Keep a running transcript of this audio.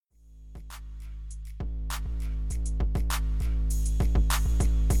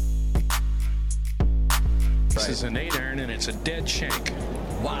This is an 8-iron, and it's a dead shank.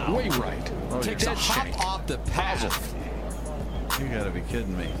 Wow. Way right. Oh, takes a hop off the path. You got to be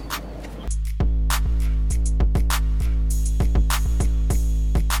kidding me.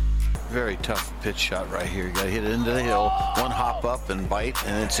 Very tough pitch shot right here. You got to hit it into the hill, one hop up and bite,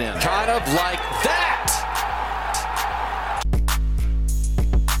 and it's in. Kind of like that.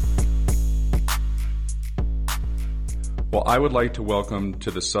 Well, I would like to welcome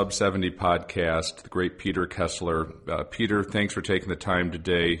to the Sub 70 podcast the great Peter Kessler. Peter, thanks for taking the time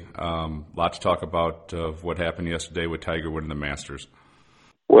today. Lot to talk about of what happened yesterday with Tiger winning the Masters.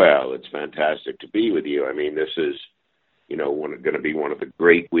 Well, it's fantastic to be with you. I mean, this is, going to be one of the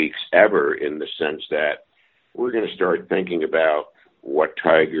great weeks ever in the sense that we're going to start thinking about what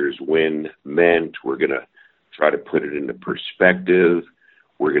Tiger's win meant. We're going to try to put it into perspective.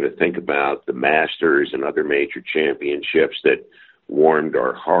 We're going to think about the Masters and other major championships that warmed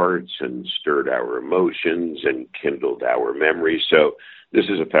our hearts and stirred our emotions and kindled our memories. So this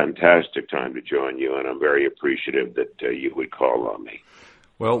is a fantastic time to join you, and I'm very appreciative that you would call on me.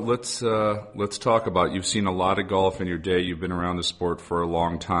 Well, let's talk about, you've seen a lot of golf in your day. You've been around the sport for a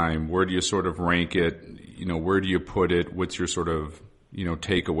long time. Where do you sort of rank it? Where do you put it? What's your sort of,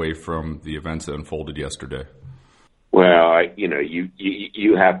 takeaway from the events that unfolded yesterday? Well,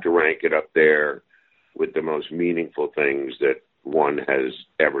 you have to rank it up there with the most meaningful things that one has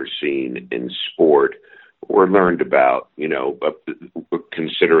ever seen in sport or learned about,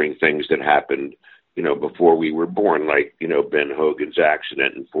 considering things that happened before we were born, like, Ben Hogan's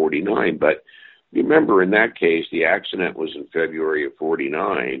accident in 49. But remember, in that case, the accident was in February of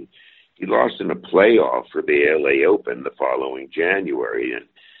 49. He lost in a playoff for the LA Open the following January. And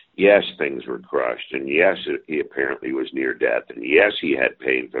yes, things were crushed. And yes, he apparently was near death. And yes, he had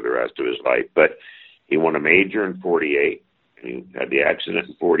pain for the rest of his life. But he won a major in 48. And he had the accident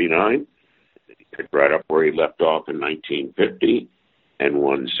in 49. He picked right up where he left off in 1950. And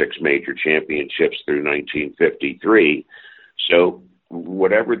won 6 major championships through 1953. So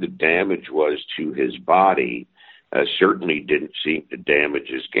whatever the damage was to his body certainly didn't seem to damage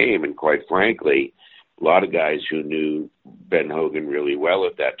his game. And quite frankly, a lot of guys who knew Ben Hogan really well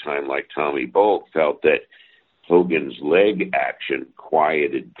at that time, like Tommy Bolk, felt that Hogan's leg action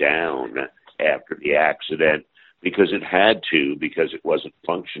quieted down after the accident because it had to, because it wasn't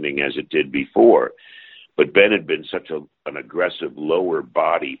functioning as it did before. But Ben had been such an aggressive lower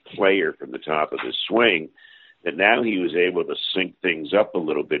body player from the top of his swing that now he was able to sync things up a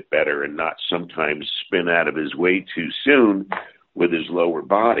little bit better and not sometimes spin out of his way too soon with his lower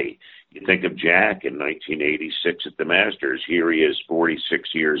body. You think of Jack in 1986 at the Masters. Here he is,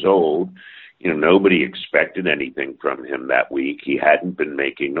 46 years old. Nobody expected anything from him that week. He hadn't been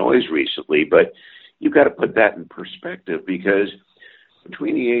making noise recently, but you've got to put that in perspective because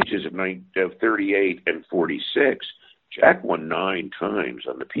between the ages of 38 and 46, Jack won 9 times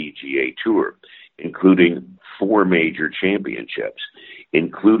on the PGA Tour, including 4 major championships,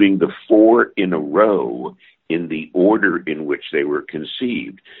 including the 4 in a row in the order in which they were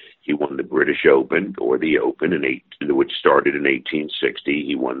conceived. He won the British Open, or the Open, which started in 1860.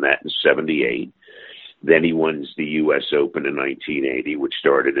 He won that in 78. Then he won the U.S. Open in 1980, which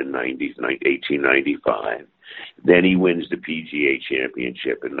started in 1895. Then he wins the PGA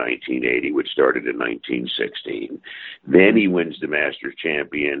Championship in 1980, which started in 1916. Then he wins the Masters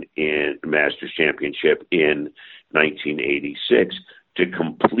Championship in 1986 to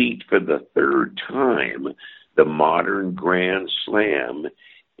complete for the 3rd time the modern Grand Slam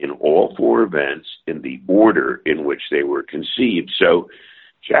in all 4 events in the order in which they were conceived. So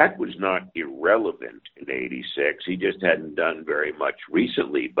Jack was not irrelevant in 86. He just hadn't done very much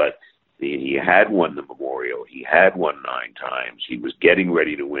recently, but he had won the Memorial. He had won 9 times. He was getting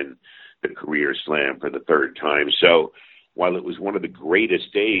ready to win the career slam for the 3rd time. So while it was one of the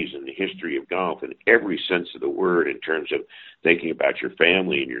greatest days in the history of golf in every sense of the word in terms of thinking about your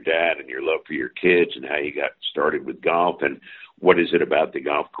family and your dad and your love for your kids and how you got started with golf and what is it about the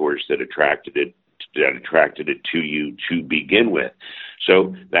golf course that attracted it to you to begin with.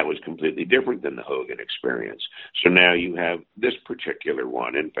 So that was completely different than the Hogan experience. So now you have this particular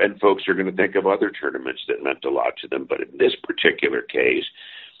one, and folks are going to think of other tournaments that meant a lot to them. But in this particular case,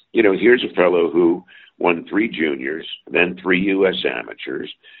 here's a fellow who won 3 juniors, then 3 U.S.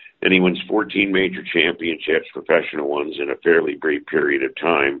 amateurs, and he wins 14 major championships, professional ones, in a fairly brief period of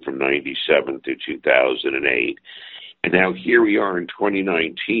time from 97 to 2008. And now here we are in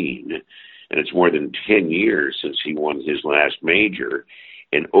 2019, and it's more than 10 years since he won his last major.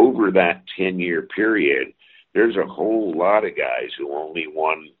 And over that 10-year period, there's a whole lot of guys who only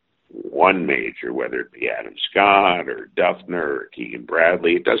won 1 major, whether it be Adam Scott or Duffner or Keegan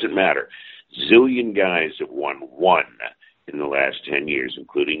Bradley. It doesn't matter. Zillion guys have won one in the last 10 years,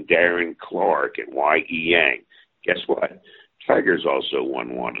 including Darren Clarke and Y.E. Yang. Guess what? Tiger's also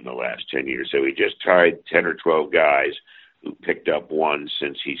won one in the last 10 years. So he just tied 10 or 12 guys who picked up one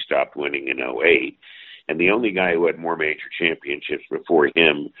since he stopped winning in '08. And the only guy who had more major championships before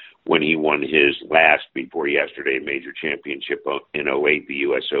him when he won his last, before yesterday, major championship in '08, the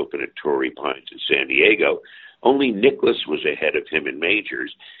U.S. Open at Torrey Pines in San Diego, only Nicklaus was ahead of him in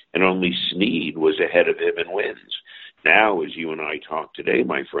majors, and only Snead was ahead of him in wins. Now, as you and I talk today,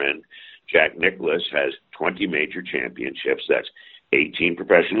 my friend, Jack Nicklaus has 20 major championships. That's 18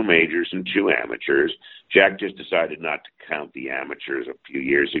 professional majors and 2 amateurs. Jack just decided not to count the amateurs a few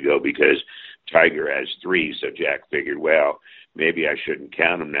years ago because Tiger has 3, so Jack figured, well, maybe I shouldn't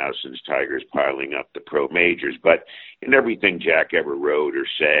count them now since Tiger's piling up the pro majors. But in everything Jack ever wrote or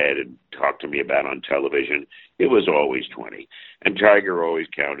said and talked to me about on television, it was always 20. And Tiger always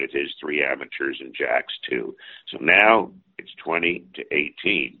counted his 3 amateurs and Jack's 2. So now it's 20 to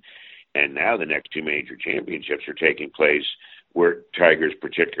 18. And now the next 2 major championships are taking place where Tiger's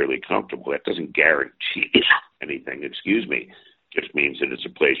particularly comfortable. That doesn't guarantee anything, excuse me. It just means that it's a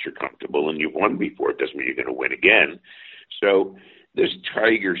place you're comfortable and you've won before. It doesn't mean you're going to win again. So this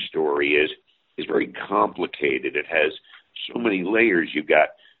Tiger story is very complicated. It has so many layers. You've got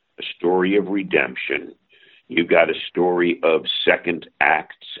a story of redemption. You've got a story of second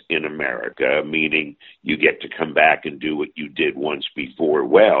acts in America, meaning you get to come back and do what you did once before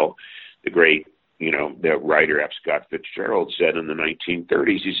well. The great, the writer F. Scott Fitzgerald said in the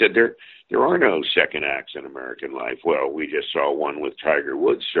 1930s, he said, there are no second acts in American life. Well, we just saw one with Tiger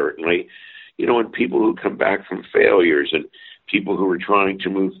Woods, certainly. And people who come back from failures and people who are trying to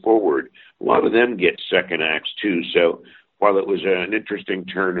move forward, a lot of them get second acts too. So while it was an interesting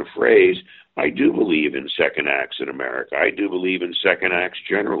turn of phrase, I do believe in second acts in America. I do believe in second acts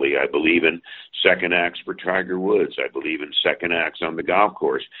generally. I believe in second acts for Tiger Woods. I believe in second acts on the golf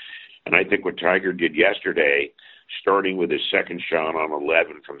course. And I think what Tiger did yesterday, starting with his second shot on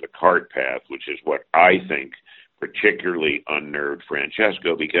 11 from the cart path, which is what I think particularly unnerved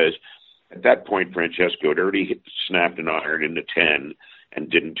Francesco, because at that point, Francesco had already snapped an iron into 10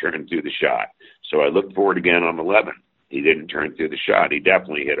 and didn't turn through the shot. So I looked for it again on 11. He didn't turn through the shot. He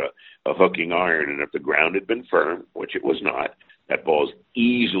definitely hit a hooking iron, and if the ground had been firm, which it was not, that ball's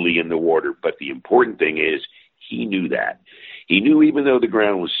easily in the water. But the important thing is he knew that. He knew even though the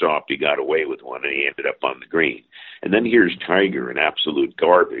ground was soft, he got away with one, and he ended up on the green. And then here's Tiger in absolute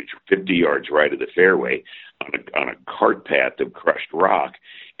garbage, 50 yards right of the fairway on a cart path of crushed rock,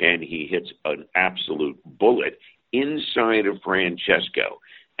 and he hits an absolute bullet inside of Francesco.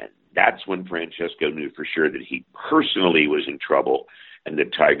 And that's when Francesco knew for sure that he personally was in trouble and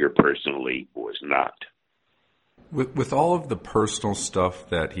that Tiger personally was not. With all of the personal stuff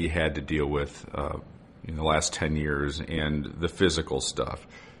that he had to deal with in the last 10 years and the physical stuff,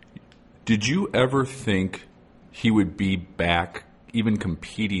 did you ever think he would be back even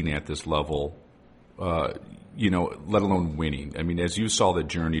competing at this level, let alone winning? I mean, as you saw the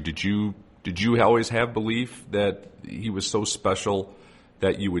journey, did you always have belief that he was so special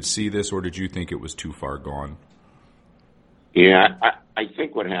that you would see this, or did you think it was too far gone? Yeah, I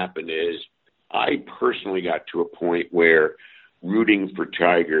think what happened is I personally got to a point where rooting for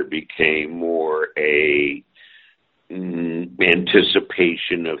Tiger became more a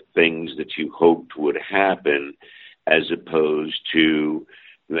anticipation of things that you hoped would happen as opposed to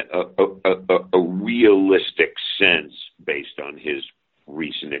a realistic sense based on his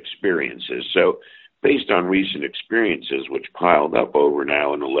recent experiences. So based on recent experiences, which piled up over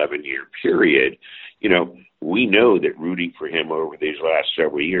now an 11-year period, we know that rooting for him over these last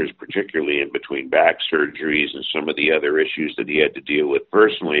several years, particularly in between back surgeries and some of the other issues that he had to deal with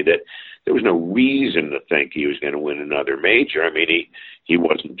personally, that there was no reason to think he was going to win another major. I mean, he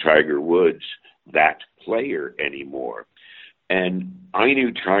wasn't Tiger Woods, that player anymore. And I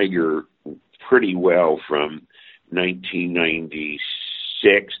knew Tiger pretty well from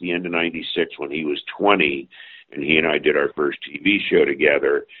 1996, the end of 96, when he was 20, and he and I did our first TV show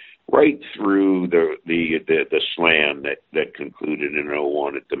together, right through the slam that concluded in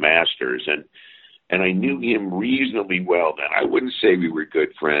 01 at the Masters. And I knew him reasonably well then. I wouldn't say we were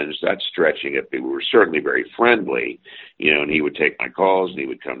good friends. That's stretching it. We were certainly very friendly, and he would take my calls and he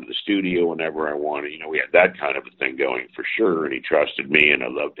would come to the studio whenever I wanted. We had that kind of a thing going for sure, and he trusted me, and I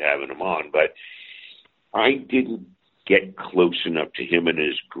loved having him on. But I didn't get close enough to him and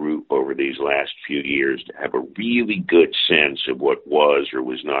his group over these last few years to have a really good sense of what was or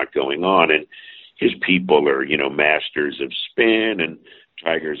was not going on. And his people are, masters of spin, and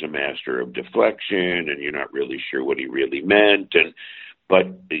Tiger's a master of deflection, and you're not really sure what he really meant.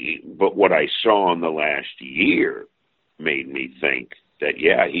 But what I saw in the last year made me think that,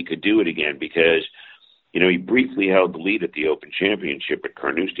 yeah, he could do it again because, he briefly held the lead at the Open Championship at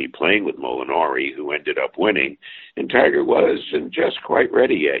Carnoustie playing with Molinari, who ended up winning. And Tiger wasn't just quite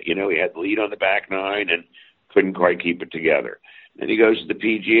ready yet. He had the lead on the back nine and couldn't quite keep it together. Then he goes to the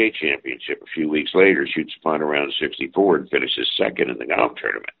PGA Championship a few weeks later, shoots a putt around 64 and finishes second in the golf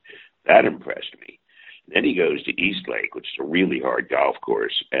tournament. That impressed me. Then he goes to East Lake, which is a really hard golf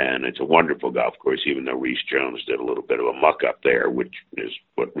course, and it's a wonderful golf course, even though Reese Jones did a little bit of a muck-up there, which is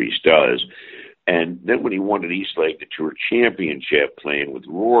what Reese does. And then when he won at East Lake, the Tour Championship, playing with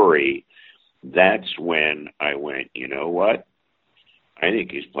Rory, that's when I went, you know what? I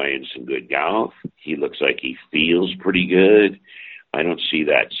think he's playing some good golf. He looks like he feels pretty good. I don't see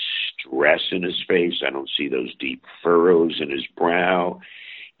that stress in his face. I don't see those deep furrows in his brow.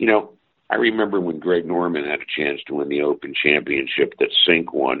 I remember when Greg Norman had a chance to win the Open Championship that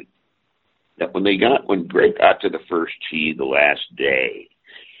Sink won, that when Greg got to the first tee the last day,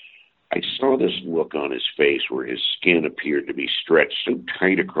 I saw this look on his face where his skin appeared to be stretched so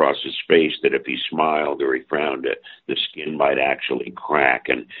tight across his face that if he smiled or he frowned, the skin might actually crack.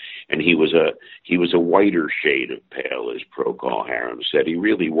 And he was a whiter shade of pale, as Procol Harum said. He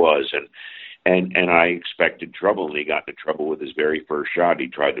really was. And I expected trouble, and he got into trouble with his very first shot. He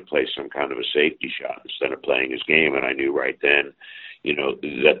tried to play some kind of a safety shot instead of playing his game, and I knew right then,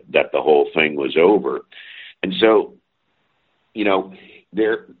 that the whole thing was over. And so,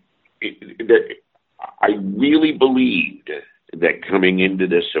 I really believed that coming into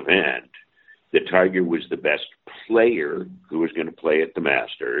this event, that Tiger was the best player who was going to play at the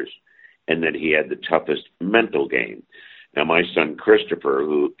Masters, and that he had the toughest mental game. Now, my son Christopher,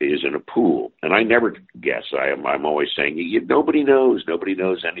 who is in a pool, and I never guess. I'm always saying, nobody knows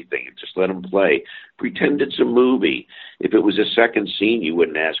anything. Just let him play. Pretend it's a movie. If it was a second scene, you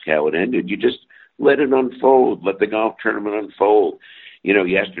wouldn't ask how it ended. You just let it unfold. Let the golf tournament unfold.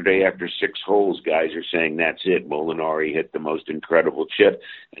 Yesterday after 6 holes, guys are saying that's it. Molinari hit the most incredible chip.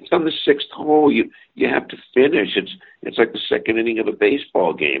 It's on the 6th hole. You have to finish. It's like the second inning of a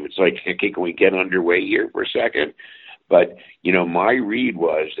baseball game. It's like, hey, can we get underway here for a second? But, my read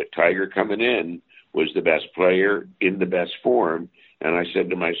was that Tiger coming in was the best player in the best form. And I said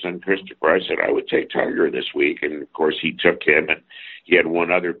to my son Christopher, I would take Tiger this week. And, of course, he took him, and he had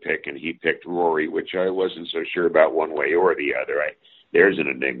one other pick, and he picked Rory, which I wasn't so sure about one way or the other. There's an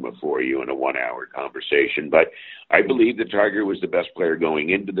enigma for you in a 1-hour conversation. But I believe that Tiger was the best player going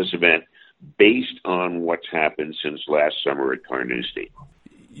into this event based on what's happened since last summer at Carnoustie.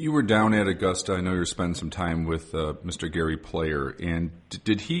 You were down at Augusta. I know you're spending some time with Mr. Gary Player. And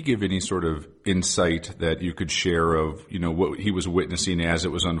did he give any sort of insight that you could share of, what he was witnessing as it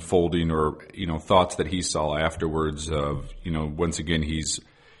was unfolding, or, thoughts that he saw afterwards of, once again, he's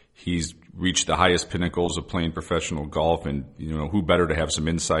reached the highest pinnacles of playing professional golf, and, who better to have some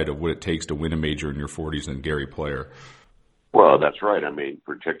insight of what it takes to win a major in your 40s than Gary Player? Well, that's right. I mean,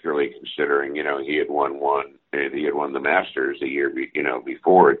 particularly considering, he had won the Masters the year,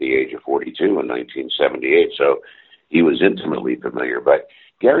 before at the age of 42 in 1978. So he was intimately familiar. But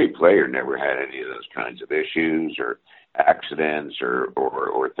Gary Player never had any of those kinds of issues or accidents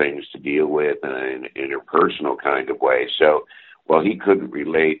or things to deal with in an interpersonal kind of way. So, well, he couldn't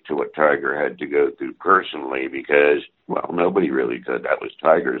relate to what Tiger had to go through personally because, well, nobody really could. That was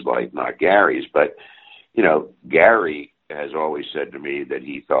Tiger's life, not Gary's. But, Gary has always said to me that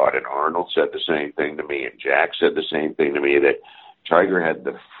he thought, and Arnold said the same thing to me, and Jack said the same thing to me, that Tiger had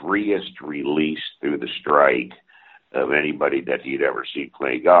the freest release through the strike of anybody that he'd ever seen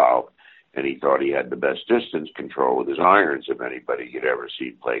play golf. And he thought he had the best distance control with his irons of anybody he'd ever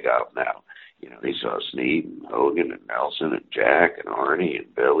seen play golf. Now, he saw Snead and Hogan and Nelson and Jack and Arnie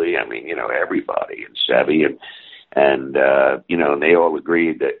and Billy. I mean, everybody, and Seve, and they all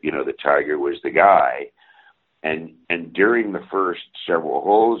agreed that, that Tiger was the guy. And during the first several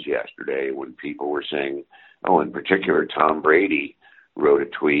holes yesterday, when people were saying, in particular, Tom Brady wrote a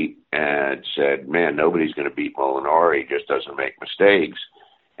tweet and said, man, nobody's going to beat Molinari, he just doesn't make mistakes.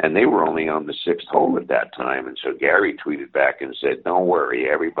 And they were only on the 6th hole at that time. And so Gary tweeted back and said, don't worry,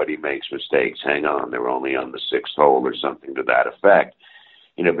 everybody makes mistakes. Hang on, they're only on the 6th hole, or something to that effect.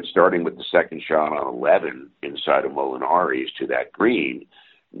 But starting with the second shot on 11 inside of Molinari's to that green,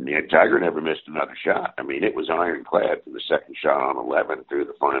 Tiger never missed another shot. I mean, it was ironclad from the second shot on 11 through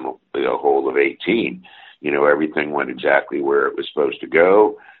the final hole of 18. Everything went exactly where it was supposed to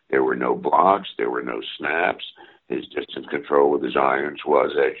go. There were no blocks. There were no snaps. His distance control with his irons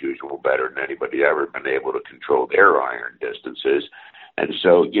was, as usual, better than anybody ever been able to control their iron distances. And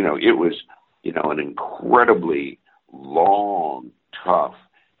so, it was, an incredibly long, tough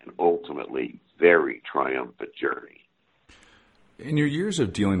and ultimately very triumphant journey. In your years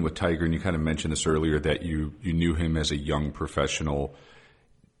of dealing with Tiger, and you kind of mentioned this earlier, that you knew him as a young professional,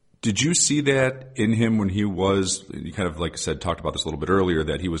 did you see that in him when he was, you kind of, like I said, talked about this a little bit earlier,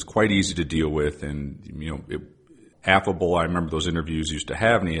 that he was quite easy to deal with and, affable? I remember those interviews he used to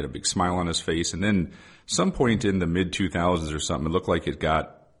have, and he had a big smile on his face. And then some point in the mid-2000s or something, it looked like it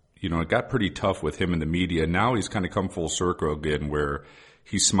got pretty tough with him in the media. Now he's kind of come full circle again, where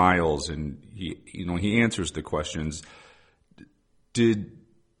he smiles and he answers the questions.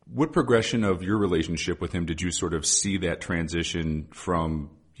 What progression of your relationship with him did you sort of see that transition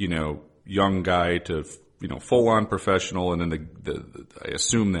from, young guy to, full on professional, and then I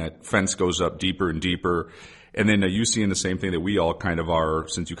assume that fence goes up deeper and deeper. And then are you seeing the same thing that we all kind of are,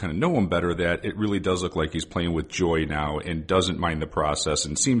 since you kind of know him better, that it really does look like he's playing with joy now and doesn't mind the process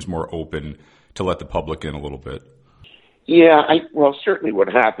and seems more open to let the public in a little bit? Yeah, well, certainly what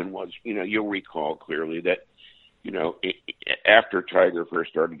happened was, you'll recall clearly that, after Tiger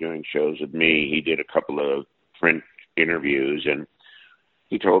first started doing shows with me, he did a couple of print interviews, and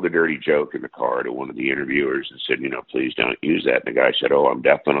he told a dirty joke in the car to one of the interviewers and said, please don't use that. And the guy said, oh, I'm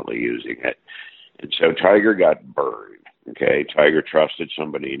definitely using it. And so Tiger got burned, okay? Tiger trusted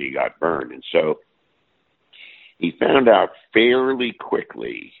somebody and he got burned. And so he found out fairly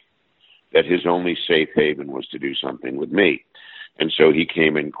quickly that his only safe haven was to do something with me. And so he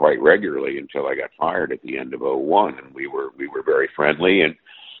came in quite regularly until I got fired at the end of 2001. And we were very friendly. And,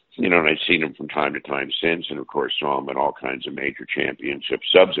 and I'd seen him from time to time since, and of course saw him at all kinds of major championships.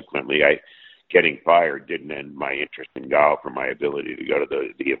 Subsequently, getting fired didn't end my interest in golf or my ability to go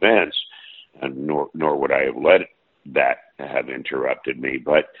to the events. And nor would I have let that have interrupted me.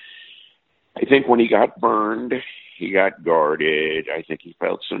 But I think when he got burned, he got guarded. I think he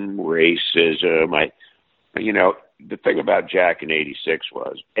felt some racism. The thing about Jack in '86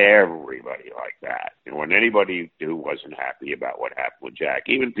 was everybody liked that. And when anybody who wasn't happy about what happened with Jack,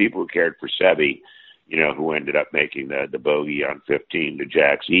 even people who cared for Seve, who ended up making the bogey on 15 to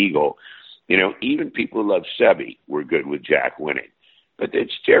Jack's eagle, even people who loved Seve were good with Jack winning. But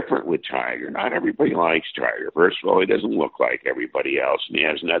it's different with Tiger. Not everybody likes Tiger. First of all, he doesn't look like everybody else, and he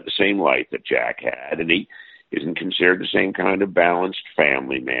hasn't had the same life that Jack had, and he isn't considered the same kind of balanced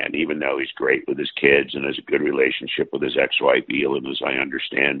family man, even though he's great with his kids and has a good relationship with his ex-wife, Elin, as I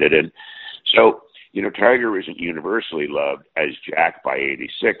understand it. And so, Tiger isn't universally loved, as Jack by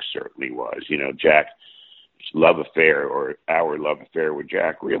 '86 certainly was. Jack's love affair, or our love affair with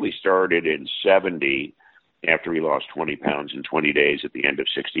Jack, really started in '70, after he lost 20 pounds in 20 days at the end of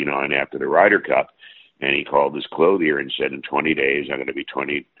 '69 after the Ryder Cup. And he called his clothier and said, in 20 days, I'm going to be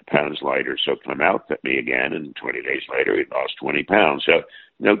 20 pounds lighter, so come outfit me again. And 20 days later, he lost 20 pounds. So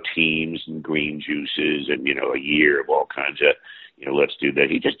no teams and green juices and, a year of all kinds of, let's do that.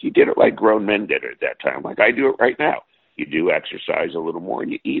 He did it like grown men did it at that time, like I do it right now. You do exercise a little more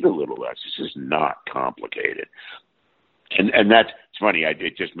and you eat a little less. This is not complicated. And that's, it's funny,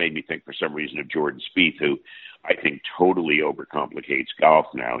 it just made me think for some reason of Jordan Spieth, who I think totally overcomplicates golf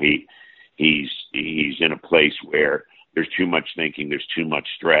now. He's in a place where there's too much thinking, there's too much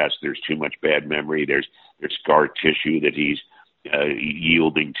stress, there's too much bad memory, there's scar tissue that he's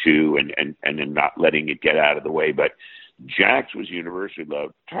yielding to and then not letting it get out of the way. But Jack's was universally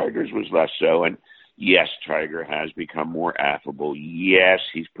loved. Tiger's was less so. And yes, Tiger has become more affable. Yes,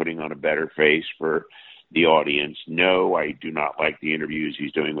 he's putting on a better face for the audience. No, I do not like the interviews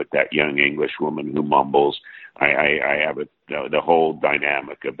he's doing with that young English woman who mumbles. I have the whole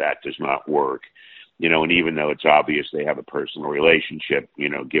dynamic of that does not work. And even though it's obvious they have a personal relationship,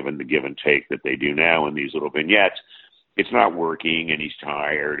 given the give and take that they do now in these little vignettes, it's not working, and he's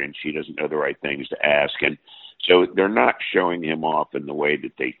tired, and she doesn't know the right things to ask. And so they're not showing him off in the way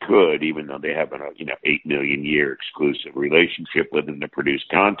that they could, even though they have an 8 million year exclusive relationship with him to produce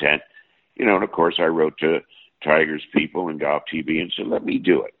content. And of course, I wrote to Tiger's people and Golf TV and said, let me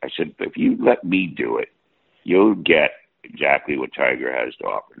do it. I said, if you let me do it, you'll get exactly what Tiger has to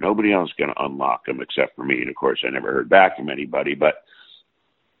offer. Nobody else is going to unlock him except for me. And of course, I never heard back from anybody. But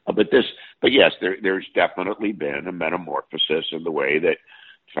yes, there's definitely been a metamorphosis in the way that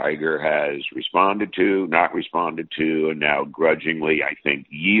Tiger has responded to, not responded to, and now grudgingly, I think,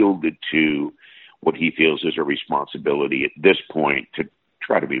 yielded to what he feels is a responsibility at this point to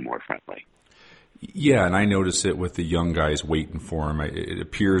try to be more friendly. Yeah, and I notice it with the young guys waiting for him. It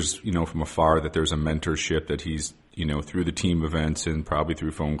appears, from afar that there's a mentorship that he's, through the team events and probably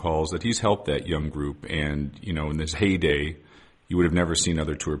through phone calls, that he's helped that young group. And, in this heyday, you would have never seen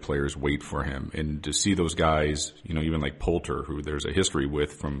other tour players wait for him. And to see those guys, even like Poulter, who there's a history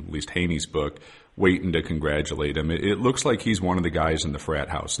with from at least Haney's book, waiting to congratulate him, it looks like he's one of the guys in the frat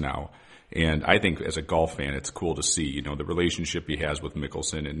house now. And I think as a golf fan, it's cool to see, the relationship he has with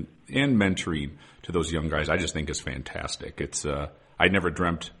Mickelson and mentoring to those young guys. I just think is fantastic. It's I never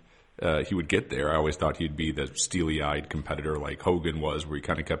dreamt he would get there. I always thought he'd be the steely-eyed competitor like Hogan was, where he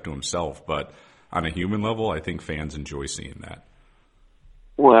kind of kept to himself. But on a human level, I think fans enjoy seeing that.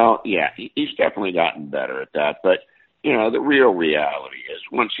 Well, yeah, he's definitely gotten better at that. But, the real reality is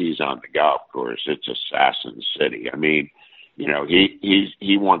once he's on the golf course, it's Assassin City. I mean, he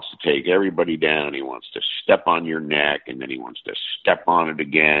wants to take everybody down. He wants to step on your neck, and then he wants to step on it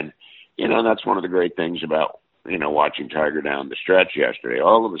again. That's one of the great things about, watching Tiger down the stretch yesterday.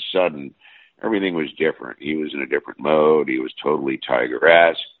 All of a sudden, everything was different. He was in a different mode. He was totally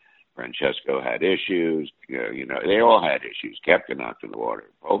Tiger-esque. Francesco had issues. They all had issues. Koepka knocked in the water.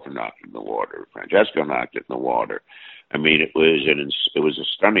 Poulter knocked in the water. Francesco knocked it in the water. I mean, it was a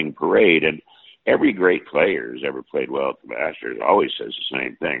stunning parade, and every great player who's ever played well at the Masters always says the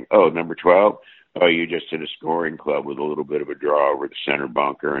same thing. Oh, number 12? Oh, you just hit a scoring club with a little bit of a draw over the center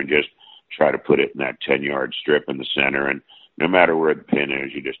bunker and just try to put it in that 10-yard strip in the center, and no matter where the pin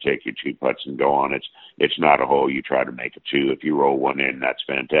is, you just take your 2 putts and go on. It's not a hole you try to make a 2. If you roll one in, that's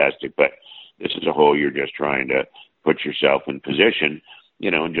fantastic. But this is a hole you're just trying to put yourself in position,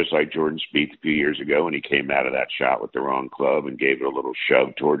 and just like Jordan Spieth a few years ago when he came out of that shot with the wrong club and gave it a little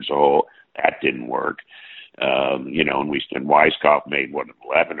shove towards the hole, that didn't work. And Weiskopf made, an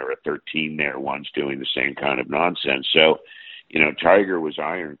 11 or a 13 there once doing the same kind of nonsense. So, Tiger was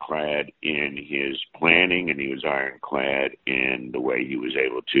ironclad in his planning, and he was ironclad in the way he was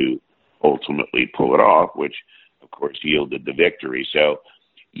able to ultimately pull it off, which, of course, yielded the victory. So,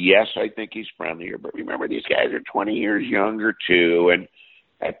 yes, I think he's friendlier, but remember, these guys are 20 years younger, too, and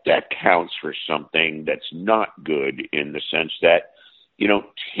that counts for something that's not good in the sense that you don't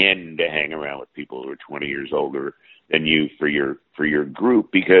tend to hang around with people who are 20 years older than you for your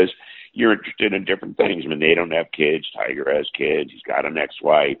group because you're interested in different things. I mean, they don't have kids. Tiger has kids. He's got an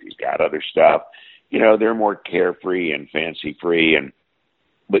ex-wife. He's got other stuff. They're more carefree and fancy-free.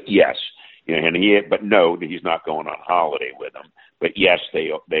 But yes, but no, he's not going on holiday with them. But yes,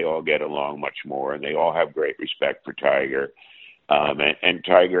 they all get along much more, and they all have great respect for Tiger. And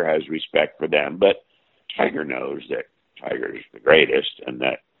Tiger has respect for them. But Tiger knows that Tiger's the greatest, and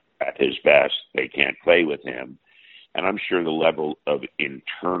that at his best, they can't play with him. And I'm sure the level of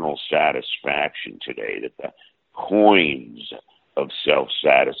internal satisfaction today, that the coins of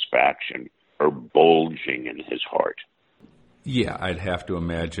self-satisfaction are bulging in his heart. Yeah, I'd have to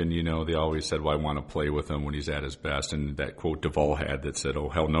imagine, they always said, well, I want to play with him when he's at his best. And that quote Duvall had that said, oh,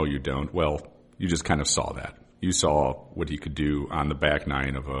 hell no, you don't. Well, you just kind of saw that. You saw what he could do on the back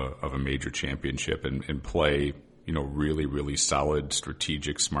nine of a major championship and play, really, really solid,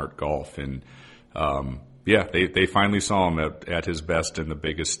 strategic, smart golf. And, yeah, they finally saw him at his best in the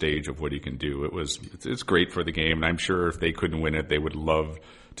biggest stage of what he can do. It's great for the game, and I'm sure if they couldn't win it, they would love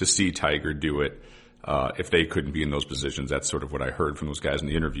to see Tiger do it. If they couldn't be in those positions, that's sort of what I heard from those guys in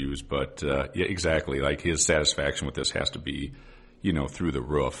the interviews. But yeah, exactly, like his satisfaction with this has to be, through the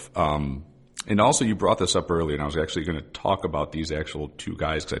roof. And also, you brought this up earlier, and I was actually going to talk about these actual two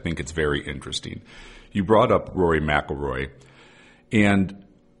guys because I think it's very interesting. You brought up Rory McIlroy, and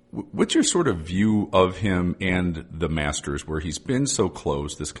what's your sort of view of him and the Masters, where he's been so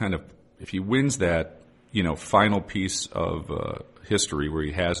close? This kind of, if he wins that, final piece of history where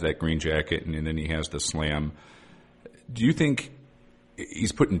he has that green jacket and then he has the slam, do you think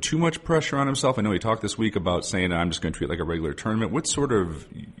he's putting too much pressure on himself? I know he talked this week about saying, I'm just going to treat it like a regular tournament. What's sort of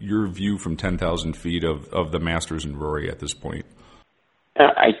your view from 10,000 feet of the Masters and Rory at this point?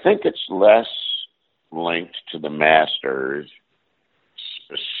 I think it's less linked to the Masters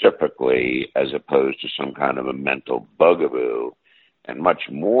specifically as opposed to some kind of a mental bugaboo, and much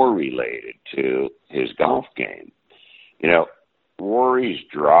more related to his golf game. Rory's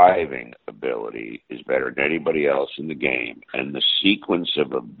driving ability is better than anybody else in the game, and the sequence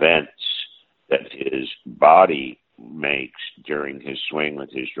of events that his body makes during his swing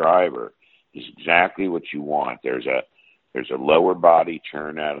with his driver is exactly what you want. There's a lower body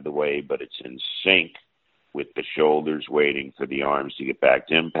turn out of the way, but it's in sync with the shoulders waiting for the arms to get back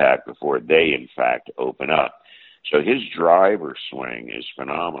to impact before they, in fact, open up. So his driver swing is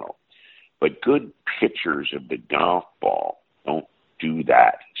phenomenal. But good pitchers of the golf ball don't do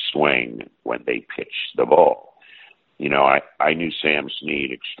that swing when they pitch the ball. I knew Sam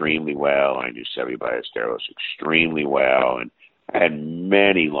Snead extremely well. I knew Seve Ballesteros extremely well. And I had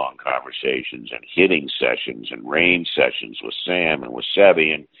many long conversations and hitting sessions and range sessions with Sam and with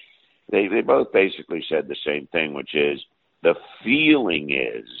Seve, and they both basically said the same thing, which is the feeling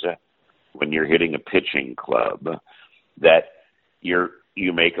is when you're hitting a pitching club that you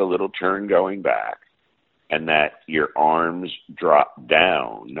make a little turn going back and that your arms drop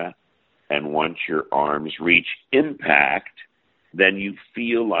down, and once your arms reach impact, then you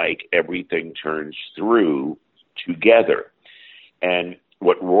feel like everything turns through together. And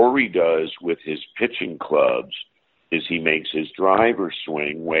what Rory does with his pitching clubs is he makes his driver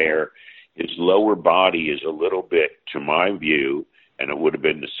swing where his lower body is a little bit, to my view, and it would have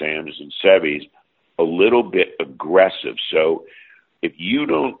been to Sam's and Seve's, a little bit aggressive. So if you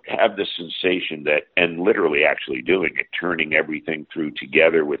don't have the sensation that, and literally actually doing it, turning everything through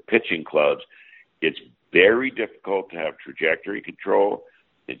together with pitching clubs, it's very difficult to have trajectory control.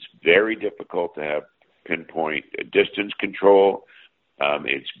 It's very difficult to have pinpoint distance control.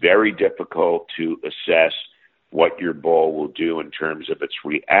 It's very difficult to assess what your ball will do in terms of its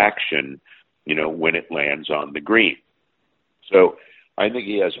reaction, when it lands on the green. So I think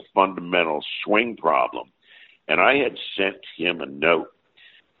he has a fundamental swing problem. And I had sent him a note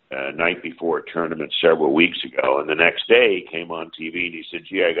night before a tournament several weeks ago, and the next day he came on TV and he said,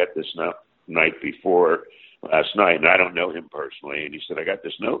 gee, I got this night before last night, and I don't know him personally, and he said, I got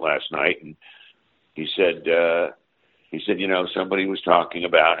this note last night, and he said, somebody was talking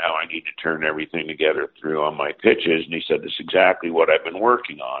about how I need to turn everything together through on my pitches, and he said, this is exactly what I've been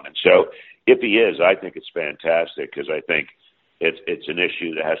working on. And so if he is, I think it's fantastic, because I think it's an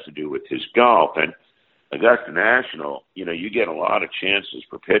issue that has to do with his golf. And Augusta National, you get a lot of chances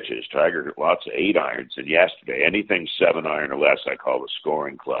for pitches. Tiger got lots of 8-irons, and yesterday, anything 7-iron or less, I call a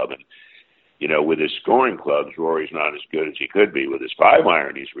scoring club. And, with his scoring clubs, Rory's not as good as he could be. With his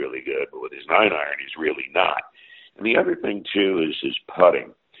 5-iron, he's really good, but with his 9-iron, he's really not. And the other thing, too, is his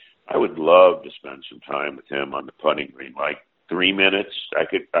putting. I would love to spend some time with him on the putting green, like 3 minutes.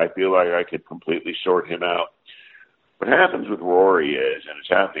 I feel like I could completely sort him out. What happens with Rory is, and it's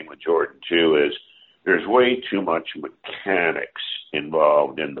happening with Jordan, too, is there's way too much mechanics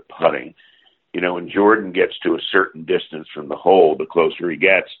involved in the putting. When Jordan gets to a certain distance from the hole, the closer he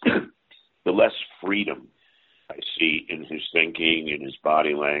gets, the less freedom I see in his thinking, in his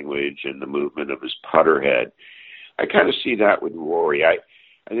body language, and the movement of his putter head. I kind of see that with Rory. I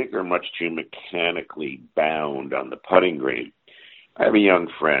think they're much too mechanically bound on the putting green. I have a young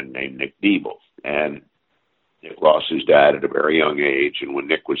friend named Nick Diebel, and Nick lost his dad at a very young age, and when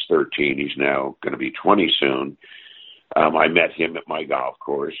Nick was 13, he's now going to be 20 soon. I met him at my golf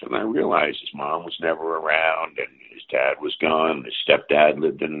course, and I realized his mom was never around, and his dad was gone. His stepdad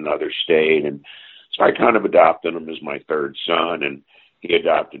lived in another state, and so I kind of adopted him as my third son, and he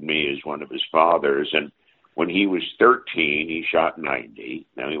adopted me as one of his fathers. And when he was 13, he shot 90.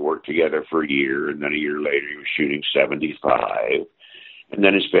 Now, we worked together for a year, and then a year later he was shooting 75. And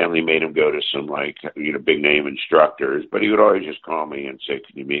then his family made him go to some, big-name instructors. But he would always just call me and say,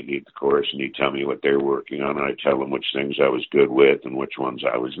 can you meet me at the course? And he'd tell me what they're working on, and I'd tell him which things I was good with and which ones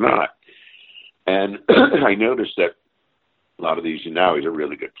I was not. And I noticed that a lot of these, now he's a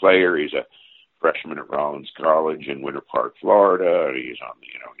really good player. He's a freshman at Rollins College in Winter Park, Florida. He's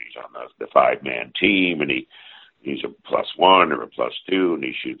on the 5-man team, and he's a +1 or a +2, and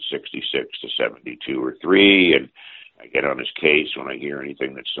he shoots 66 to 72 or 3, and I get on his case when I hear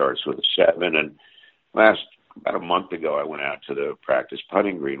anything that starts with a 7. And about a month ago, I went out to the practice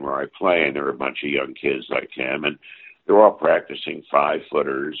putting green where I play, and there were a bunch of young kids like him, and they're all practicing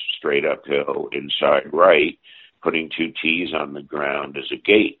 5-footers straight uphill inside right, putting 2 tees on the ground as a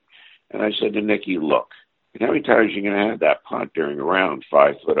gate. And I said to Nicky, look, how many times are you going to have that putt during a round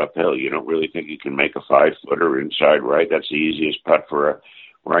 5 foot uphill? You don't really think you can make a 5-footer inside right? That's the easiest putt for a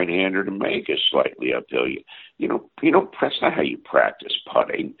right-hander to make, is slightly uphill. You don't press. Not how you practice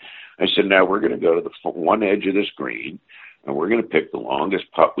putting. I said, now we're going to go to the one edge of this green, and we're going to pick the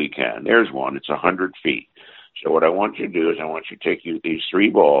longest putt we can. There's one. It's 100 feet. So what I want you to do is I want you to take these 3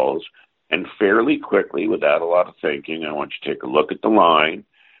 balls, and fairly quickly, without a lot of thinking, I want you to take a look at the line.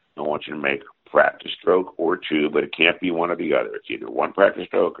 I want you to make a practice stroke or 2, but it can't be one or the other. It's either 1 practice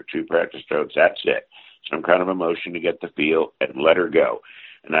stroke or 2 practice strokes. That's it. Some kind of a motion to get the feel and let her go.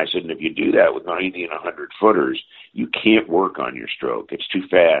 And I said, and if you do that with 90 and 100 footers, you can't work on your stroke. It's too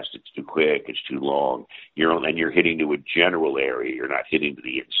fast. It's too quick. It's too long. You're hitting to a general area. You're not hitting to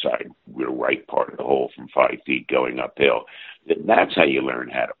the inside, right part of the hole from 5 feet going uphill. That's how you learn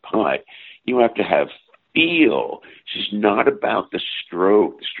how to putt. You have to have feel. This is not about the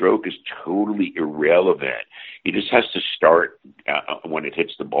stroke. The stroke is totally irrelevant. He just has to start when it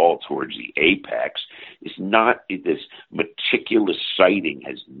hits the ball towards the apex. It's not this meticulous sighting,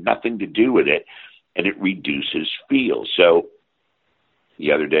 has nothing to do with it, and it reduces feel. So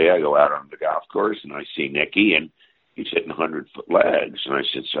the other day I go out on the golf course and I see Nicky, and he's hitting 100-foot legs. And I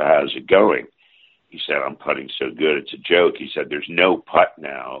said, so how's it going? He said, I'm putting so good, it's a joke. He said, there's no putt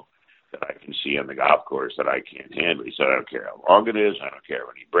now that I can see on the golf course that I can't handle. He said, I don't care how long it is. I don't care how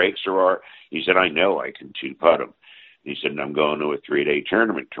many breaks there are. He said, I know I can two-putt them. He said, I'm going to a 3-day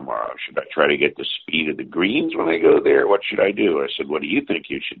tournament tomorrow. Should I try to get the speed of the greens when I go there? What should I do? I said, what do you think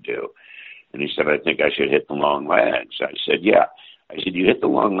you should do? And he said, I think I should hit the long legs. I said, yeah. I said, you hit the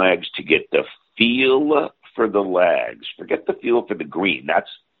long legs to get the feel for the legs. Forget the feel for the green. That's,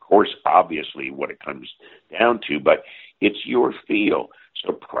 of course, obviously what it comes down to, but it's your feel.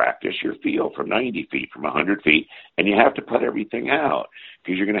 So practice your feel from 90 feet, from 100 feet, and you have to put everything out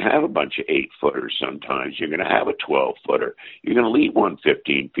because you're going to have a bunch of 8-footers sometimes. You're going to have a 12-footer. You're going to leave one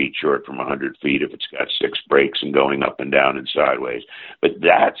 15 feet short from 100 feet if it's got 6 breaks and going up and down and sideways. But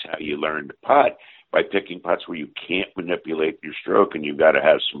that's how you learn to putt, by picking putts where you can't manipulate your stroke and you've got to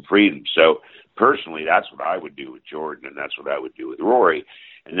have some freedom. So personally, that's what I would do with Jordan, and that's what I would do with Rory.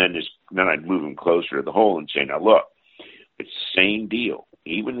 And then I'd move him closer to the hole and say, now look, it's the same deal.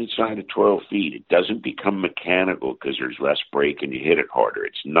 Even inside of 12 feet, it doesn't become mechanical because there's less break and you hit it harder.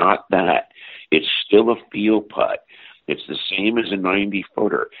 It's not that. It's still a feel putt. It's the same as a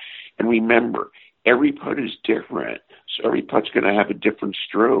 90-footer. And remember, every putt is different. So every putt's going to have a different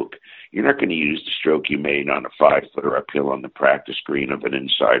stroke. You're not going to use the stroke you made on a 5-footer uphill on the practice green of an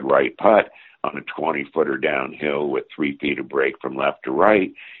inside right putt on a 20-footer downhill with 3 feet of break from left to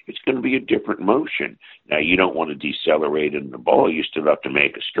right. It's going to be a different motion. Now, you don't want to decelerate in the ball. You still have to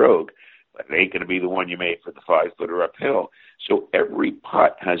make a stroke, but it ain't going to be the one you made for the 5-footer uphill. So every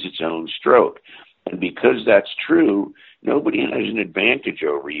putt has its own stroke. And because that's true, nobody has an advantage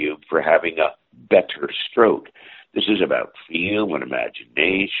over you for having a better stroke. This is about feel and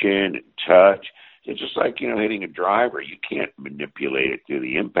imagination and touch. It's just like, hitting a driver. You can't manipulate it through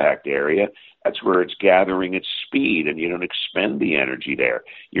the impact area. That's where it's gathering its speed, and you don't expend the energy there.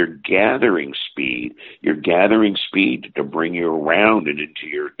 You're gathering speed. You're gathering speed to bring you around and into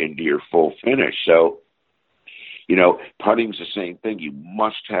your full finish. So, putting's the same thing. You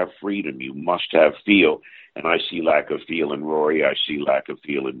must have freedom. You must have feel. And I see lack of feel in Rory. I see lack of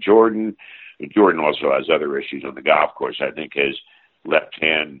feel in Jordan. Jordan also has other issues on the golf course. I think his left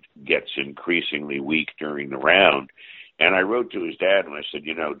hand gets increasingly weak during the round. And I wrote to his dad and I said,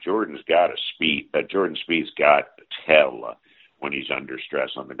 Jordan Spieth's got to tell when he's under stress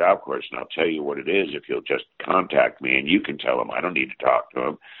on the golf course. And I'll tell you what it is if you'll just contact me and you can tell him. I don't need to talk to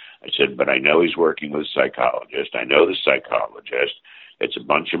him. I said, but I know he's working with a psychologist. I know the psychologist. It's a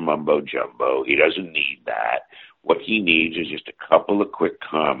bunch of mumbo jumbo. He doesn't need that. What he needs is just a couple of quick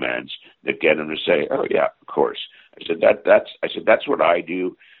comments that get him to say, oh, yeah, of course. I said, that's what I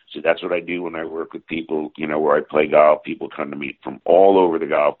do. I said, that's what I do when I work with people, where I play golf. People come to me from all over the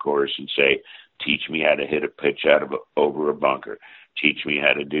golf course and say, teach me how to hit a pitch over a bunker. Teach me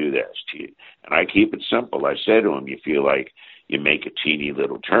how to do this. And I keep it simple. I say to him, you feel like you make a teeny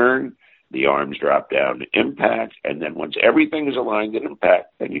little turn, the arms drop down to impact, and then once everything is aligned at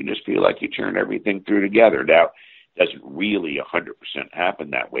impact, then you just feel like you turn everything through together. Now, it doesn't really 100%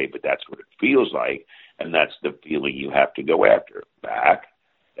 happen that way, but that's what it feels like, and that's the feeling you have to go after. Back,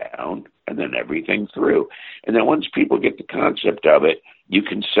 down, and then everything through. And then once people get the concept of it, you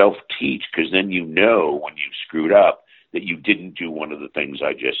can self-teach, because then you know when you've screwed up that you didn't do one of the things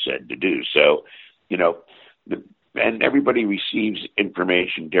I just said to do. So, and everybody receives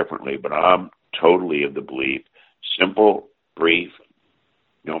information differently, but I'm totally of the belief, simple, brief,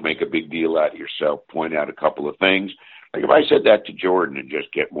 don't make a big deal out of yourself, point out a couple of things. Like if I said that to Jordan and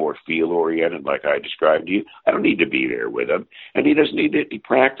just get more feel-oriented like I described to you, I don't need to be there with him. And he doesn't need to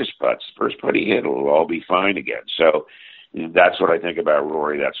practice putts. The first putt he hit will all be fine again. So that's what I think about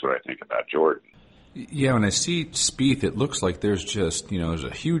Rory. That's what I think about Jordan. Yeah, when I see Spieth, it looks like there's just, there's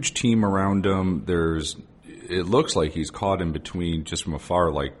a huge team around him. It looks like he's caught in between, just from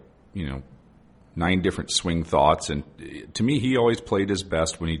afar, 9 different swing thoughts. And to me, he always played his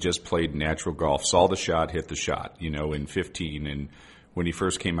best when he just played natural golf, saw the shot, hit the shot, in 15. And when he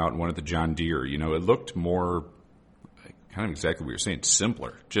first came out and won at the John Deere, it looked more kind of exactly what you're saying,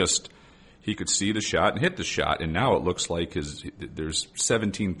 simpler. Just he could see the shot and hit the shot. And now it looks like there's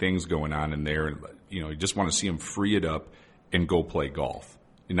 17 things going on in there. And, you just want to see him free it up and go play golf.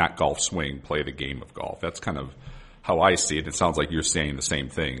 Not golf swing, play the game of golf. That's kind of how I see it. It sounds like you're saying the same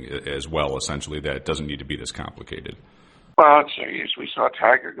thing as well, essentially, that it doesn't need to be this complicated. Well, we saw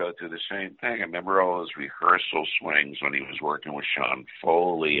Tiger go through the same thing. I remember all those rehearsal swings when he was working with Sean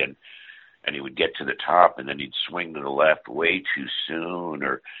Foley, and he would get to the top, and then he'd swing to the left way too soon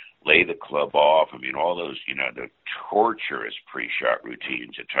or lay the club off. I mean, all those, the torturous pre-shot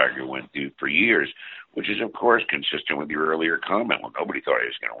routines that Tiger went through for years, which is, of course, consistent with your earlier comment. Well, nobody thought he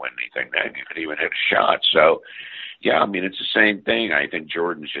was going to win anything then. He couldn't even hit a shot. So, yeah, I mean, it's the same thing. I think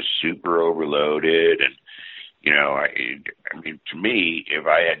Jordan's just super overloaded. And, I mean, to me, if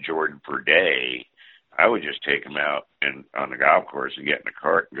I had Jordan per day, I would just take him out on the golf course and get in the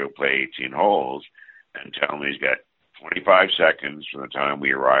cart and go play 18 holes and tell him he's got 25 seconds from the time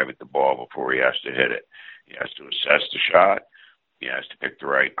we arrive at the ball before he has to hit it. He has to assess the shot. He has to pick the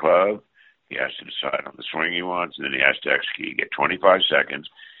right club. He has to decide on the swing he wants, and then he has to execute. You get 25 seconds,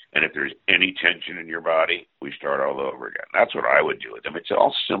 and if there's any tension in your body, we start all over again. That's what I would do with them. It's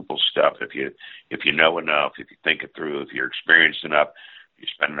all simple stuff. If you know enough, if you think it through, if you're experienced enough, you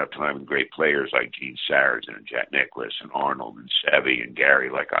spend enough time with great players like Gene Sarazen and Jack Nicklaus and Arnold and Seve and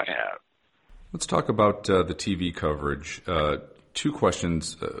Gary like I have. Let's talk about the TV coverage. Two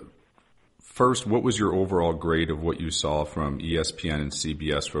questions. First, what was your overall grade of what you saw from ESPN and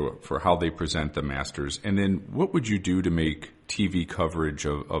CBS for how they present the Masters? And then what would you do to make TV coverage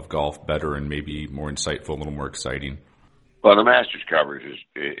of golf better and maybe more insightful, a little more exciting? Well, the Masters coverage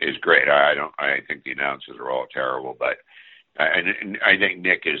is great. I think the announcers are all terrible, but I think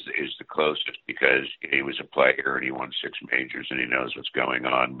Nick is the closest because he was a player and he won 6 majors and he knows what's going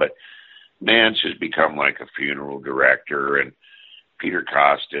on. But Nance has become like a funeral director, and Peter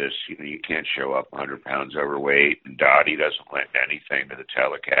Costas, you can't show up 100 pounds overweight, and Dottie doesn't lend anything to the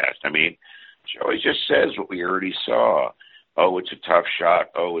telecast. I mean, she always just says what we already saw. Oh, it's a tough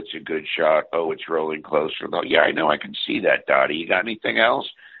shot. Oh, it's a good shot. Oh, it's rolling closer. Oh, yeah, I know. I can see that, Dottie. You got anything else?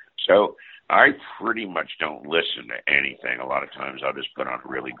 So I pretty much don't listen to anything. A lot of times I'll just put on a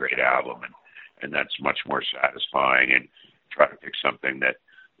really great album, and that's much more satisfying, and try to pick something that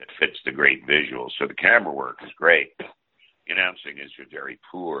fits the great visuals. So the camera work is great. Announcing is very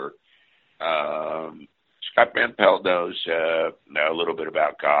poor. Scott Van Pelt knows a little bit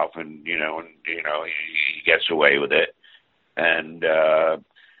about golf, and he gets away with it. And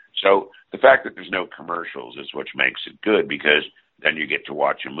so the fact that there's no commercials is what makes it good, because then you get to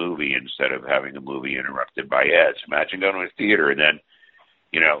watch a movie instead of having a movie interrupted by ads. Imagine going to a theater and then,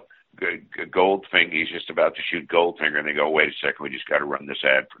 Goldfinger, he's just about to shoot Goldfinger, and they go, wait a second, we just got to run this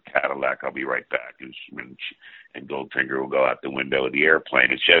ad for Cadillac. I'll be right back. And Goldfinger will go out the window of the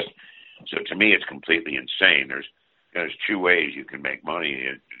airplane. It's just, so to me, it's completely insane. There's 2 ways you can make money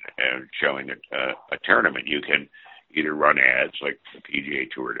showing a tournament. You can either run ads like the PGA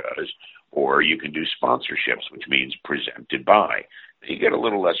Tour does, or you can do sponsorships, which means presented by. You get a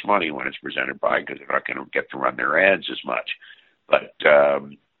little less money when it's presented by, because they're not going to get to run their ads as much. But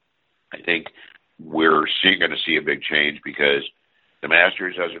I think we're going to see a big change, because the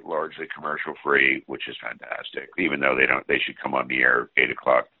Masters does it largely commercial free, which is fantastic. Even though they should come on the air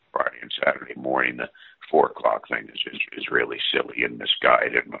 8:00 Friday and Saturday morning. The 4:00 thing is really silly and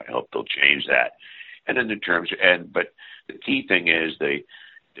misguided, and I hope they'll change that. And then but the key thing is the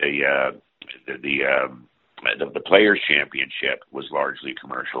Players Championship was largely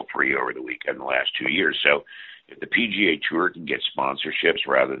commercial free over the weekend the last 2 years. So if the PGA Tour can get sponsorships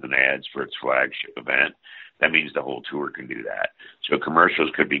rather than ads for its flagship event, that means the whole tour can do that. So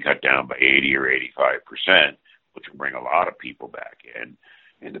commercials could be cut down by 80 or 85%, which will bring a lot of people back in.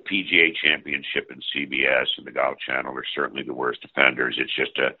 And the PGA Championship and CBS and the Golf Channel are certainly the worst offenders. It's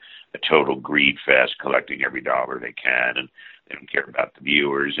just a total greed fest, collecting every dollar they can, and they don't care about the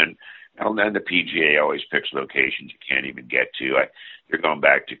viewers. And then the PGA always picks locations you can't even get to. They're going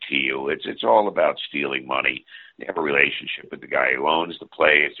back to Kiel. It's all about stealing money. They have a relationship with the guy who owns the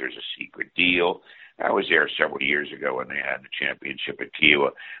place. There's a secret deal. I was there several years ago when they had the championship at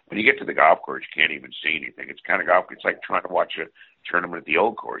Kiawah. When you get to the golf course, you can't even see anything. It's kind of golf. It's like trying to watch a tournament at the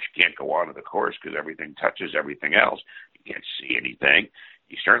old course. You can't go onto the course because everything touches everything else. You can't see anything.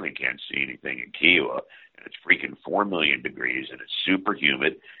 You certainly can't see anything in Kiawah. And it's freaking 4 million degrees, and it's super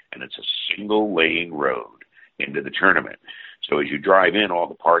humid, and it's a single lane road into the tournament. So as you drive in, all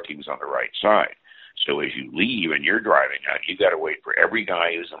the parking's on the right side. So as you leave and you're driving out, you got to wait for every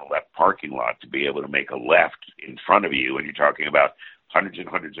guy who's in the left parking lot to be able to make a left in front of you. And you're talking about hundreds and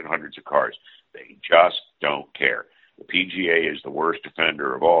hundreds and hundreds of cars. They just don't care. The PGA is the worst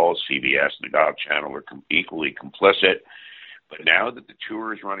offender of all. CBS and the Golf Channel are equally complicit. But now that the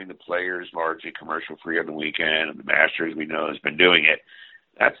Tour is running the Players largely commercial free on the weekend, and the Masters, we know, has been doing it,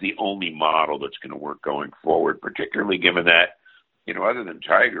 that's the only model that's going to work going forward, particularly given that, other than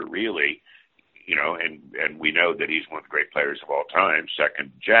Tiger, really, and we know that he's one of the great players of all time,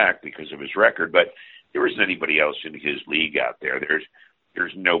 second Jack because of his record, but there isn't anybody else in his league out there.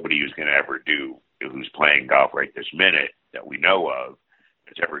 There's nobody who's going to ever who's playing golf right this minute that we know of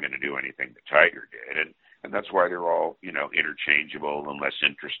that's ever going to do anything that Tiger did. And that's why they're all, interchangeable and less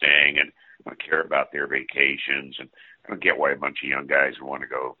interesting, and don't care about their vacations. And I don't get why a bunch of young guys want to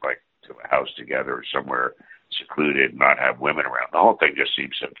go to a house together or somewhere secluded and not have women around. The whole thing just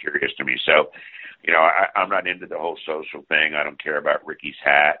seems so curious to me. So, I'm not into the whole social thing. I don't care about Ricky's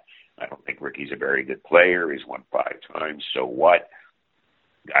hat. I don't think Ricky's a very good player. He's won 5 times. So what?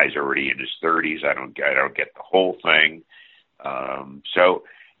 Guy's already in his 30s. I don't get the whole thing. So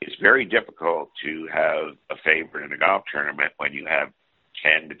it's very difficult to have a favorite in a golf tournament when you have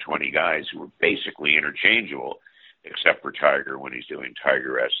 10 to 20 guys who are basically interchangeable, except for Tiger when he's doing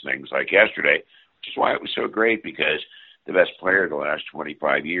Tiger-esque things like yesterday, which is why it was so great, because the best player of the last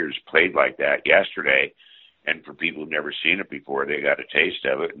 25 years played like that yesterday. And for people who've never seen it before, they got a taste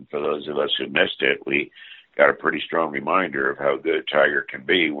of it. And for those of us who missed it, we got a pretty strong reminder of how good Tiger can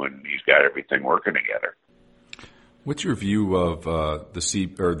be when he's got everything working together. What's your view of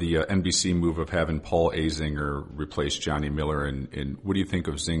the NBC move of having Paul Azinger replace Johnny Miller, and what do you think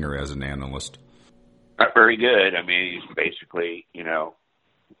of Zinger as an analyst? Not very good. I mean, he's basically,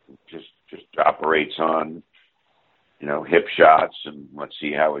 just operates on, hip shots and let's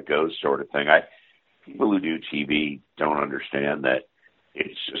see how it goes sort of thing. People who do TV don't understand that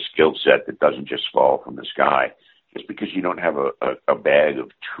it's a skill set that doesn't just fall from the sky. Just because you don't have a bag of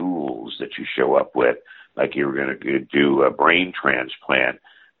tools that you show up with, like you're going to do a brain transplant,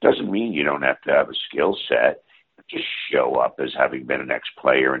 doesn't mean you don't have to have a skill set. Just show up as having been an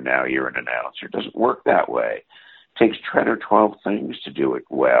ex-player and now you're an announcer. It doesn't work that way. It takes 10 or 12 things to do it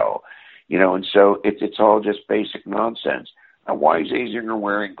well. And so it's all just basic nonsense. Now, why is Azinger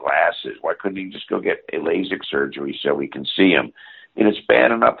wearing glasses? Why couldn't he just go get a LASIK surgery so we can see him? It's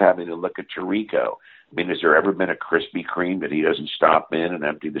bad enough having to look at Tirico. Has there ever been a Krispy Kreme that he doesn't stop in and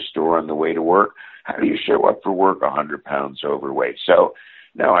empty the store on the way to work? How do you show up for work 100 pounds overweight? So,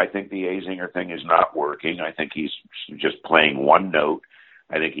 no, I think the Azinger thing is not working. I think he's just playing one note.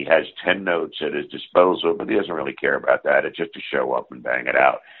 I think he has 10 notes at his disposal, but he doesn't really care about that. It's just to show up and bang it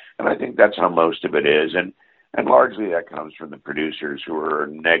out. And I think that's how most of it is. And largely that comes from the producers, who are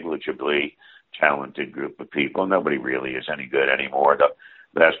a negligibly talented group of people. Nobody really is any good anymore. The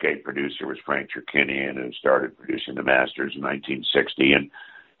best gate producer was Frank Cherkinian, who started producing the Masters in 1960 and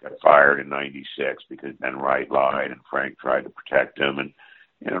got fired in 96 because Ben Wright lied and Frank tried to protect him. And,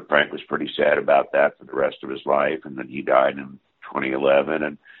 Frank was pretty sad about that for the rest of his life. And then he died in 2011.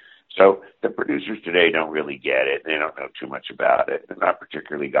 And so the producers today don't really get it. They don't know too much about it. They're not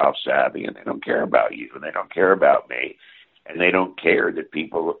particularly golf savvy, and they don't care about you, and they don't care about me. And they don't care that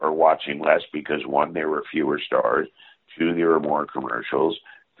people are watching less because, 1, there were fewer stars, 2, there were more commercials,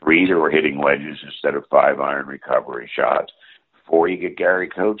 3, they were hitting wedges instead of 5-iron recovery shots, 4, you get Gary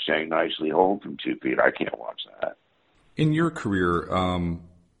Coates saying nicely hold from 2 feet. I can't watch that. In your career,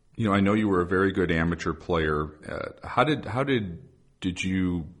 I know you were a very good amateur player. How did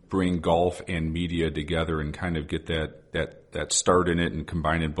you bring golf and media together and kind of get that start in it and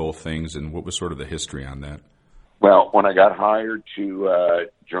combining both things? And what was sort of the history on that? Well, when I got hired to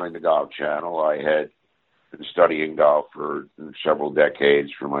join the Golf Channel, I had been studying golf for several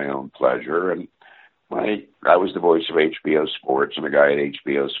decades for my own pleasure. And I was the voice of HBO Sports, and the guy at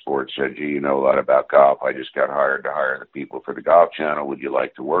HBO Sports said, gee, you know a lot about golf. I just got hired to hire the people for the Golf Channel. Would you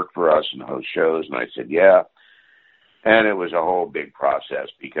like to work for us and host shows? And I said, yeah. And it was a whole big process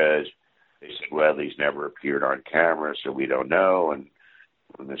because they said, well, he's never appeared on camera, so we don't know. And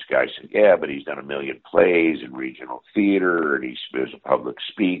this guy said, yeah, but he's done 1 million plays in regional theater, and he's a public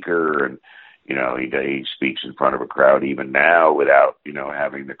speaker, and, he speaks in front of a crowd even now without,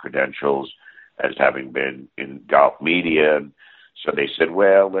 having the credentials as having been in golf media. And so they said,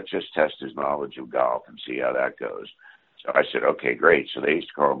 well, let's just test his knowledge of golf and see how that goes. So I said, okay, great. So they used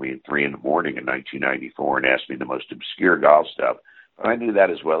to call me at 3 in the morning in 1994 and ask me the most obscure golf stuff. But I knew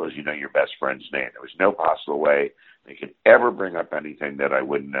that as well as your best friend's name. There was no possible way they could ever bring up anything that I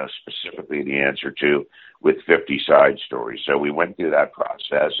wouldn't know specifically the answer to with 50 side stories. So we went through that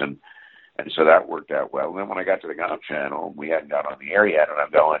process, and so that worked out well. And then when I got to the Golf Channel, we hadn't got on the air yet, and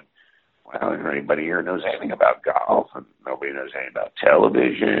I'm going, well, anybody here knows anything about golf, and nobody knows anything about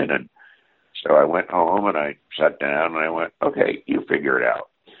television. And so I went home and I sat down and I went, okay, you figure it out.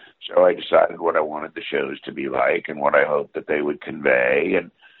 So I decided what I wanted the shows to be like and what I hoped that they would convey and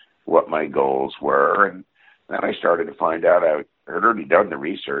what my goals were. And Then I started to find out I had already done the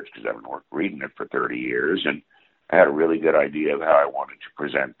research because I've been reading it for 30 years, and I had a really good idea of how I wanted to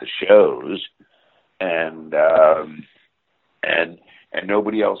present the shows, and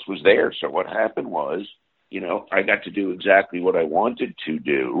nobody else was there. So what happened was, I got to do exactly what I wanted to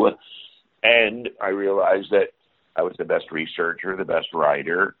do, and I realized that I was the best researcher, the best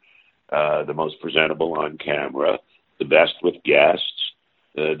writer, the most presentable on camera, the best with guests,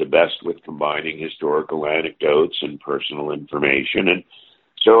 the best with combining historical anecdotes and personal information. And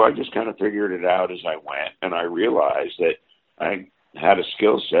so I just kind of figured it out as I went, and I realized that I had a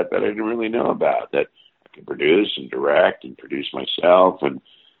skill set that I didn't really know about, that I could produce and direct and produce myself and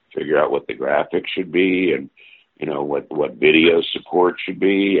figure out what the graphics should be and, what video support should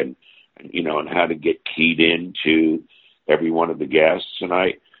be and how to get keyed into every one of the guests. And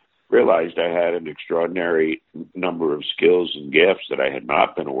I realized I had an extraordinary number of skills and gifts that I had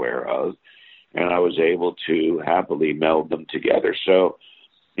not been aware of, and I was able to happily meld them together. So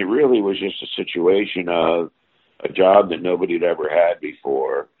it really was just a situation of a job that nobody had ever had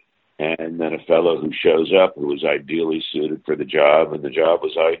before, and then a fellow who shows up who was ideally suited for the job, and the job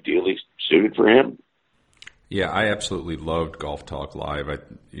was ideally suited for him. Yeah, I absolutely loved Golf Talk Live.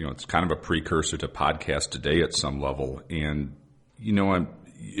 It's kind of a precursor to Podcast Today at some level, and you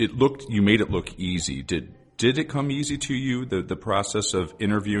made it look easy. Did it come easy to you, the process of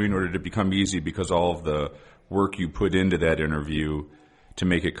interviewing, or did it become easy because all of the work you put into that interview to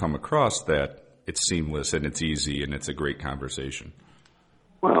make it come across that it's seamless and it's easy and it's a great conversation?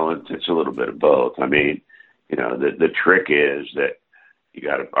 Well, it's a little bit of both. I mean, the trick is that you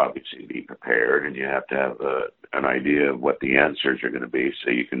got to obviously be prepared, and you have to have an idea of what the answers are going to be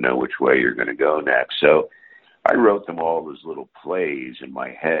so you can know which way you're going to go next. So I wrote them all as little plays in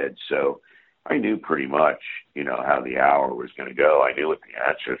my head, so I knew pretty much, how the hour was going to go. I knew what the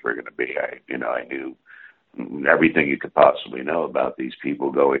answers were going to be. I knew everything you could possibly know about these people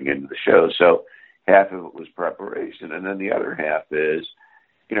going into the show. So half of it was preparation, and then the other half is,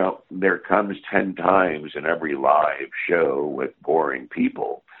 there comes 10 times in every live show with boring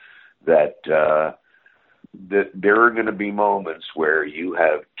people that there are going to be moments where you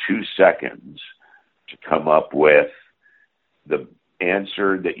have 2 seconds to come up with the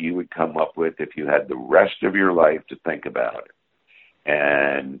answer that you would come up with if you had the rest of your life to think about it.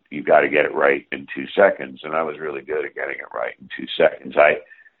 And you got to get it right in 2 seconds. And I was really good at getting it right in 2 seconds. I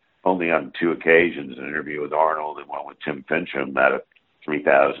only on 2 occasions, an interview with Arnold and one with Tim Fincham out of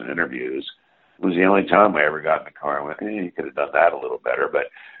 3,000 interviews. It was the only time I ever got in the car and went, you could have done that a little better. But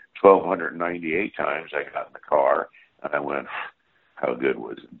 1,298 times I got in the car and I went, how good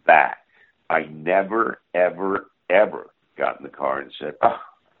was that? I never, ever, ever got in the car and said, I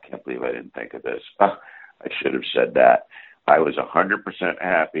can't believe I didn't think of this. I should have said that. I was 100%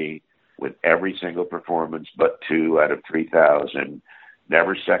 happy with every single performance but 2 out of 3,000.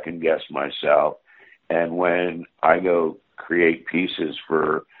 Never second-guessed myself. And when I go create pieces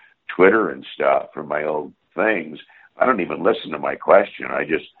for Twitter and stuff, for my old things, I don't even listen to my question. I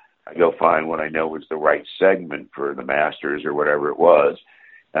go find what I know was the right segment for the Masters or whatever it was,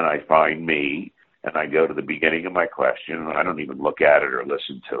 and I find me, and I go to the beginning of my question, and I don't even look at it or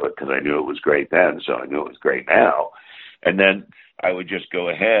listen to it because I knew it was great then, so I knew it was great now. And then I would just go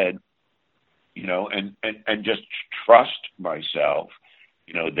ahead, and just trust myself,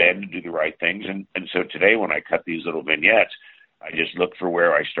 then to do the right things. And so today when I cut these little vignettes, I just look for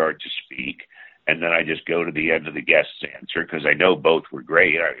where I start to speak, and then I just go to the end of the guest's answer because I know both were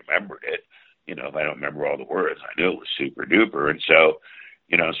great. I remembered it. If I don't remember all the words, I knew it was super duper. And so,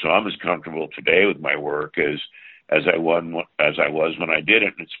 so I'm as comfortable today with my work as I was when I did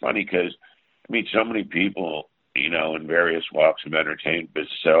it. And it's funny because I meet so many people, in various walks of entertainment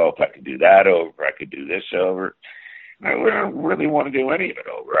business. So if I could do that over, I could do this over. I don't really want to do any of it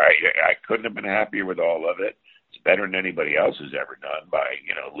over. I couldn't have been happier with all of it. It's better than anybody else has ever done by,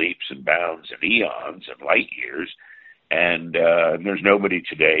 leaps and bounds and eons and light years. And there's nobody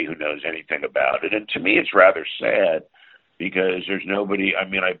today who knows anything about it. And to me, it's rather sad because there's nobody. I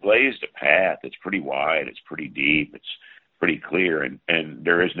mean, I blazed a path. It's pretty wide. It's pretty deep. It's pretty clear. And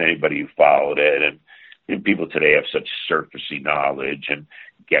there isn't anybody who followed it. And people today have such surfacey knowledge and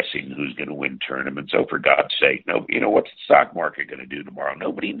guessing who's going to win tournaments. Oh, for God's sake, no! What's the stock market going to do tomorrow?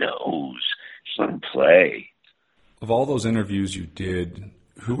 Nobody knows. Just let them play. Of all those interviews you did,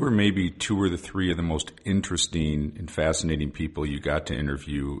 who were maybe 2 or 3 of the most interesting and fascinating people you got to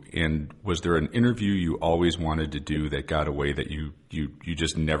interview? And was there an interview you always wanted to do that got away that you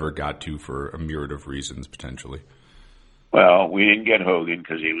just never got to for a myriad of reasons, potentially? Well, we didn't get Hogan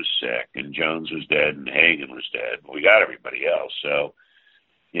because he was sick, and Jones was dead, and Hagen was dead. But we got everybody else. So,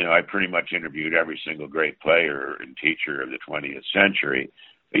 I pretty much interviewed every single great player and teacher of the 20th century.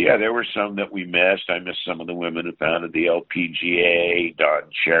 But yeah, there were some that we missed. I missed some of the women who founded the LPGA. Don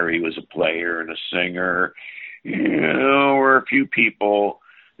Cherry was a player and a singer. There were a few people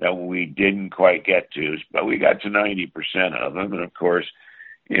that we didn't quite get to, but we got to 90% of them. And of course,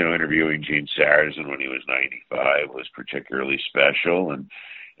 interviewing Gene Sarazen when he was 95 was particularly special. And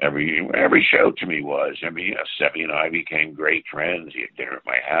every show to me was. Seve and I became great friends. He had dinner at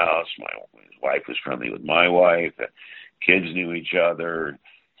my house. His wife was friendly with my wife. The kids knew each other.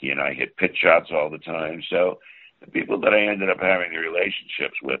 He and I hit pitch shots all the time. So the people that I ended up having the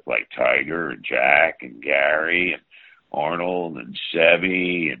relationships with, like Tiger and Jack and Gary and Arnold and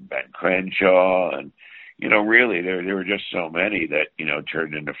Seve and Ben Crenshaw, and really there were just so many that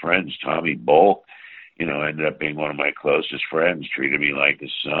turned into friends. Tommy Bolt, ended up being one of my closest friends, treated me like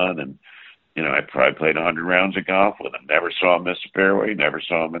his son, and I probably played 100 rounds of golf with him. Never saw him miss a fairway, never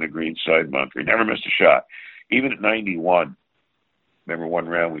saw him in a greenside bunker. He never missed a shot. Even at 91, remember one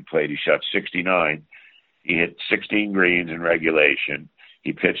round we played, he shot 69. He hit 16 greens in regulation.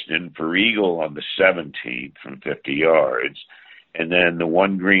 He pitched in for eagle on the 17th from 50 yards. And then the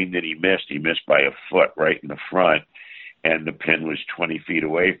one green that he missed by a foot right in the front, and the pin was 20 feet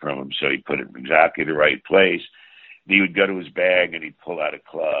away from him, so he put it in exactly the right place. And he would go to his bag and he'd pull out a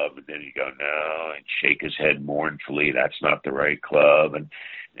club, and then he'd go, no, and shake his head mournfully, that's not the right club. And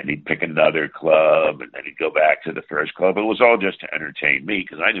he'd pick another club, and then he'd go back to the first club. It was all just to entertain me,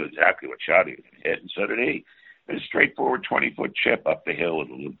 because I knew exactly what shot he was going to hit, and so did he. A straightforward 20-foot chip up the hill with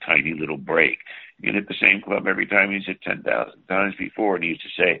a tiny little break. He'd hit the same club every time he's hit 10,000 times before, and he used to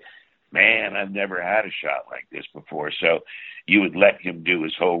say, man, I've never had a shot like this before. So you would let him do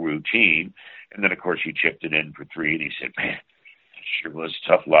his whole routine, and then, of course, he chipped it in for 3, and he said, man, that sure was a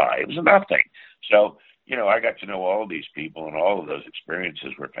tough lie. It was nothing. So, I got to know all of these people, and all of those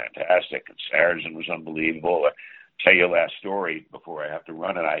experiences were fantastic, and Sarazen was unbelievable. I'll tell you a last story before I have to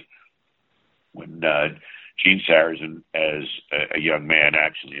run it. When Gene Sarazen, as a young man,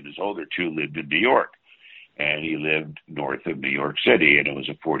 actually, and his older two, lived in New York. And he lived north of New York City, and it was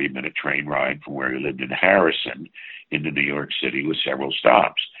a 40-minute train ride from where he lived in Harrison into New York City with several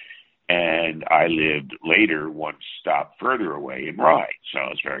stops. And I lived later one stop further away in Rye, so I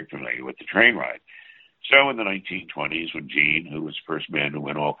was very familiar with the train ride. So in the 1920s, when Gene, who was the first man to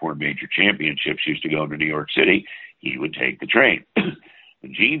win all 4 major championships, used to go to New York City, he would take the train.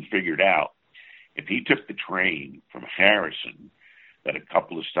 And Gene figured out if he took the train from Harrison, that a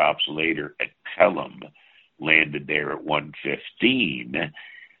couple of stops later at Pelham, landed there at 1:15,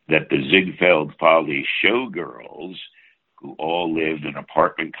 that the Ziegfeld Folly showgirls, who all lived in an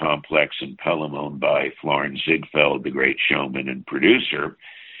apartment complex in Pelham owned by Florence Ziegfeld, the great showman and producer,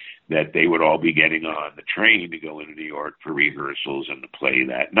 that they would all be getting on the train to go into New York for rehearsals and the play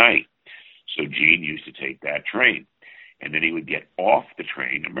that night. So Gene used to take that train. And then he would get off the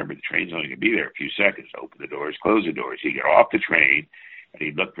train. Remember, the train's only going to be there a few seconds. Open the doors, close the doors. He'd get off the train, and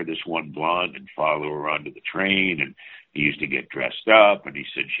he'd look for this one blonde and follow her onto the train. And he used to get dressed up, and he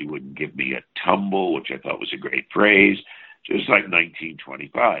said she wouldn't give me a tumble, which I thought was a great phrase, just like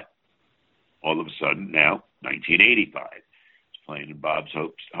 1925. All of a sudden, now, 1985. He's playing in Bob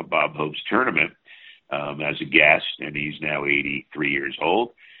Hope's tournament as a guest, and he's now 83 years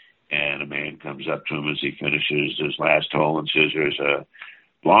old. And a man comes up to him as he finishes his last hole and says, there's a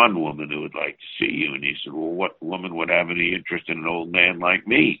blonde woman who would like to see you. And he said, well, what woman would have any interest in an old man like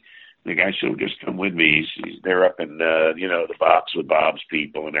me? And the guy said, well, just come with me. They're up in, the box with Bob's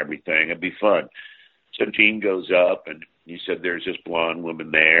people and everything. It'd be fun. So Gene goes up, and he said, there's this blonde woman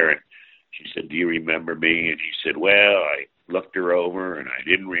there. And she said, do you remember me? And he said, well, I looked her over, and I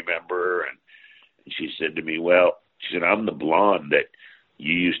didn't remember her. And she said to me, well, she said, I'm the blonde that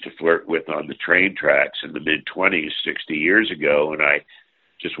you used to flirt with on the train tracks in the mid-20s, 60 years ago, and I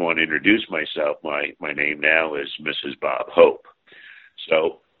just want to introduce myself. My name now is Mrs. Bob Hope.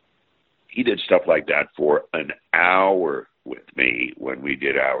 So he did stuff like that for an hour with me when we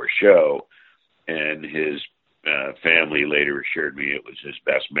did our show, and his family later assured me it was his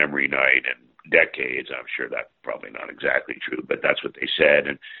best memory night in decades. I'm sure that's probably not exactly true, but that's what they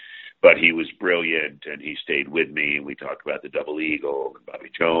said. But he was brilliant, and he stayed with me, and we talked about the Double Eagle and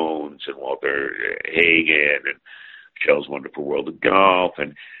Bobby Jones and Walter Hagen and Shell's Wonderful World of Golf.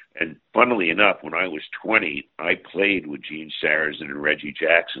 And funnily enough, when I was 20, I played with Gene Sarazen and Reggie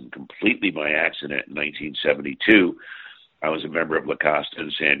Jackson completely by accident in 1972. I was a member of La Costa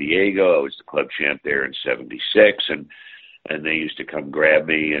in San Diego. I was the club champ there in 76, and they used to come grab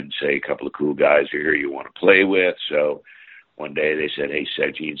me and say, a couple of cool guys are here you want to play with. So one day they said, hey,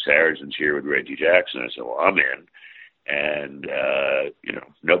 Gene Sarazen's here with Reggie Jackson. I said, well, I'm in. And,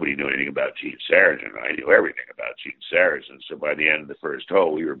 nobody knew anything about Gene Sarazen. I knew everything about Gene Sarazen. So by the end of the first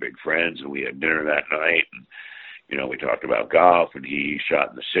hole, we were big friends, and we had dinner that night. And, we talked about golf, and he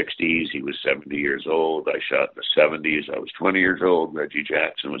shot in the 60s. He was 70 years old. I shot in the 70s. I was 20 years old. Reggie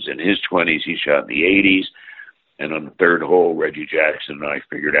Jackson was in his 20s. He shot in the 80s. And on the third hole, Reggie Jackson and I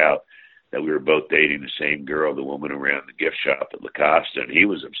figured out that we were both dating the same girl, the woman who ran the gift shop at La Costa. And he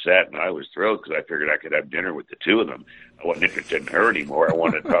was upset, and I was thrilled because I figured I could have dinner with the two of them. I wasn't interested in her anymore. I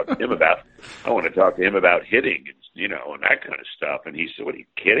wanted to talk to him about hitting, and that kind of stuff. And he said, "What, are you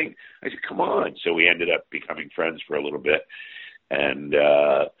kidding?" I said, "Come on." So we ended up becoming friends for a little bit. And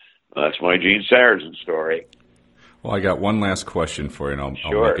that's my Gene Sarazen story. Well, I got one last question for you, and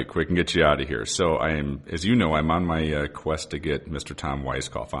I'll make it quick and get you out of here. So as you know, I'm on my quest to get Mr. Tom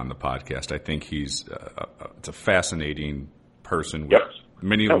Weiskopf on the podcast. I think he's it's a fascinating person with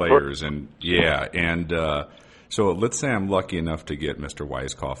many layers, so let's say I'm lucky enough to get Mr.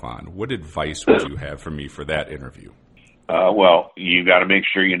 Weiskopf on. What advice would you have for me for that interview? Well, you got to make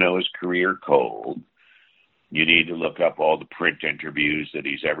sure you know his career cold. You need to look up all the print interviews that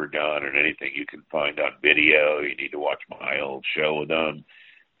he's ever done and anything you can find on video. You need to watch my old show with him.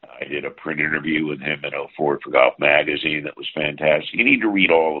 I did a print interview with him in 2004 for Golf Magazine that was fantastic. You need to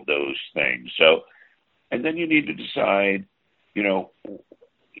read all of those things. And then you need to decide,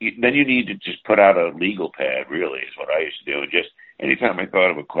 then you need to just put out a legal pad, really, is what I used to do. And just anytime I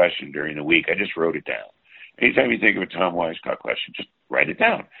thought of a question during the week, I just wrote it down. Anytime you think of a Tom Weiskopf question, just write it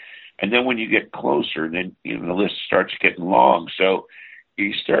down. And then when you get closer, then the list starts getting long. So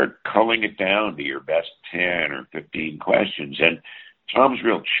you start culling it down to your best 10 or 15 questions. And Tom's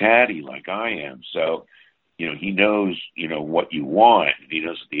real chatty like I am. So, he knows, what you want. And he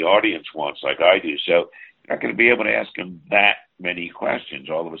knows what the audience wants like I do. So you're not going to be able to ask him that many questions.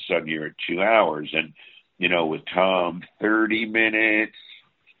 All of a sudden you're at 2 hours. And, with Tom, 30 minutes,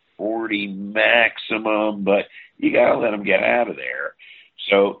 40 maximum. But you got to let him get out of there.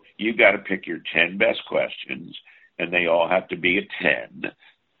 So you've got to pick your 10 best questions, and they all have to be a 10. And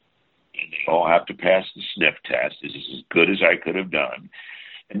they all have to pass the sniff test. This is as good as I could have done.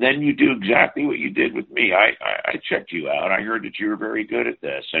 And then you do exactly what you did with me. I checked you out. I heard that you were very good at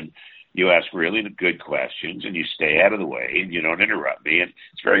this. And you ask really good questions, and you stay out of the way, and you don't interrupt me. And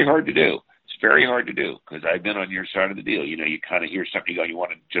it's very hard to do. It's very hard to do because I've been on your side of the deal. You kind of hear something, you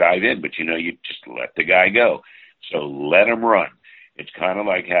want to dive in, but, you just let the guy go. So let him run. It's kind of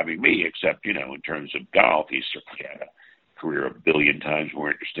like having me, except, in terms of golf, he's certainly had a career a billion times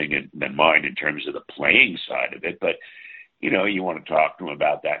more interesting than mine in terms of the playing side of it. But, you want to talk to him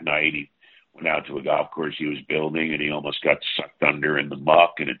about that night. He went out to a golf course he was building, and he almost got sucked under in the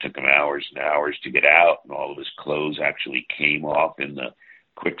muck, and it took him hours and hours to get out, and all of his clothes actually came off in the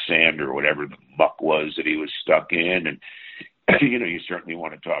quicksand or whatever the muck was that he was stuck in. And, you certainly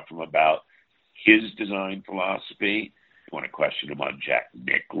want to talk to him about his design philosophy. You want to question him on Jack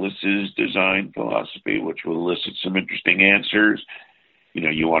Nicklaus's design philosophy, which will elicit some interesting answers.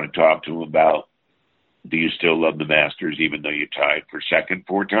 You want to talk to him about, do you still love the Masters even though you tied for second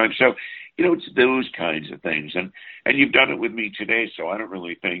 4 times? So, it's those kinds of things. And you've done it with me today, so I don't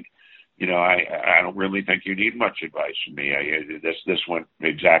really think, I don't really think you need much advice from me. This went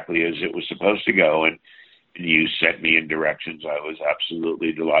exactly as it was supposed to go, and you sent me in directions I was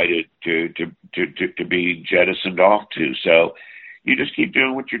absolutely delighted to be jettisoned off to. So you just keep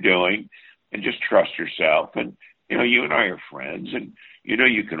doing what you're doing and just trust yourself. And, you and I are friends, and,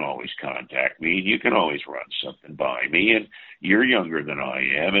 you can always contact me, and you can always run something by me. And you're younger than I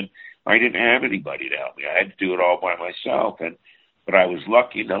am, and I didn't have anybody to help me. I had to do it all by myself. But I was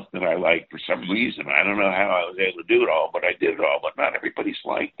lucky enough that for some reason, I don't know how I was able to do it all, but I did it all. But not everybody's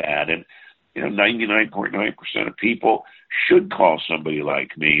like that. And, 99.9% of people should call somebody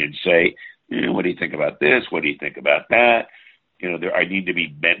like me and say, what do you think about this? What do you think about that? I need to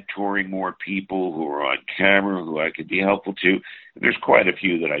be mentoring more people who are on camera who I could be helpful to. And there's quite a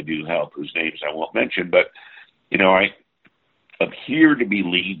few that I do help whose names I won't mention, but, I'm here to be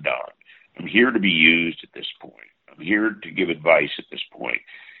leaned on. I'm here to be used at this point. I'm here to give advice at this point.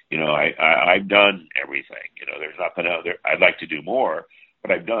 I've done everything. There's nothing out there. I'd like to do more, but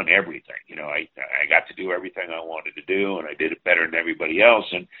I've done everything. I got to do everything I wanted to do, and I did it better than everybody else.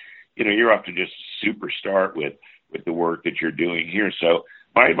 And, you're off to just super start with the work that you're doing here. So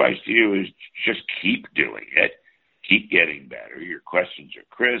my advice to you is just keep doing it. Keep getting better. Your questions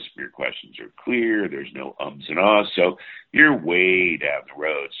are crisp. Your questions are clear. There's no ums and ahs. So you're way down the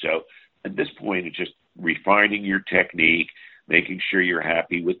road. So at this point, it's just refining your technique, making sure you're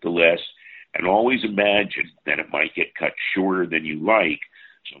happy with the list, and always imagine that it might get cut shorter than you like.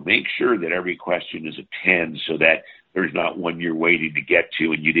 So make sure that every question is a 10 so that There's not one you're waiting to get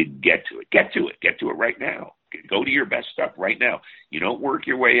to and you didn't get to it. Get to it. Get to it right now. Go to your best stuff right now. You don't work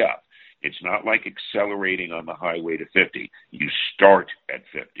your way up. It's not like accelerating on the highway to 50. You start at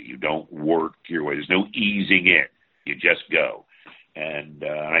 50. You don't work your way. There's no easing in. You just go. And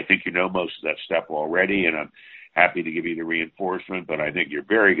I think you know most of that stuff already, and I'm happy to give you the reinforcement, but I think you're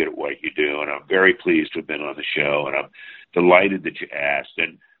very good at what you do, and I'm very pleased to have been on the show, and I'm delighted that you asked.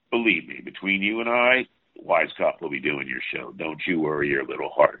 And believe me, between you and I, Wise Cop will be doing your show. Don't you worry your little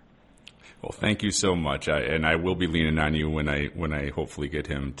heart. Well, thank you so much, and I will be leaning on you when I hopefully get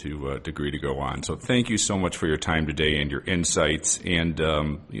him to agree to go on. So thank you so much for your time today and your insights, and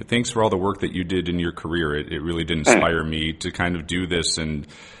thanks for all the work that you did in your career. It really did inspire me to kind of do this, and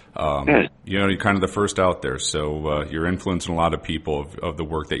you're kind of the first out there. So you're influencing a lot of people of the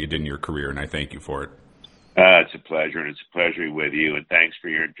work that you did in your career, and I thank you for it. It's a pleasure, and it's a pleasure with you, and thanks for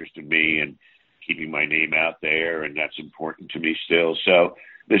your interest in me and keeping my name out there, and that's important to me still. So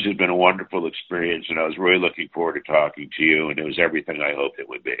this has been a wonderful experience, and I was really looking forward to talking to you, and it was everything I hoped it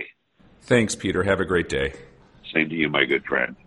would be. Thanks, Peter. Have a great day. Same to you, my good friend.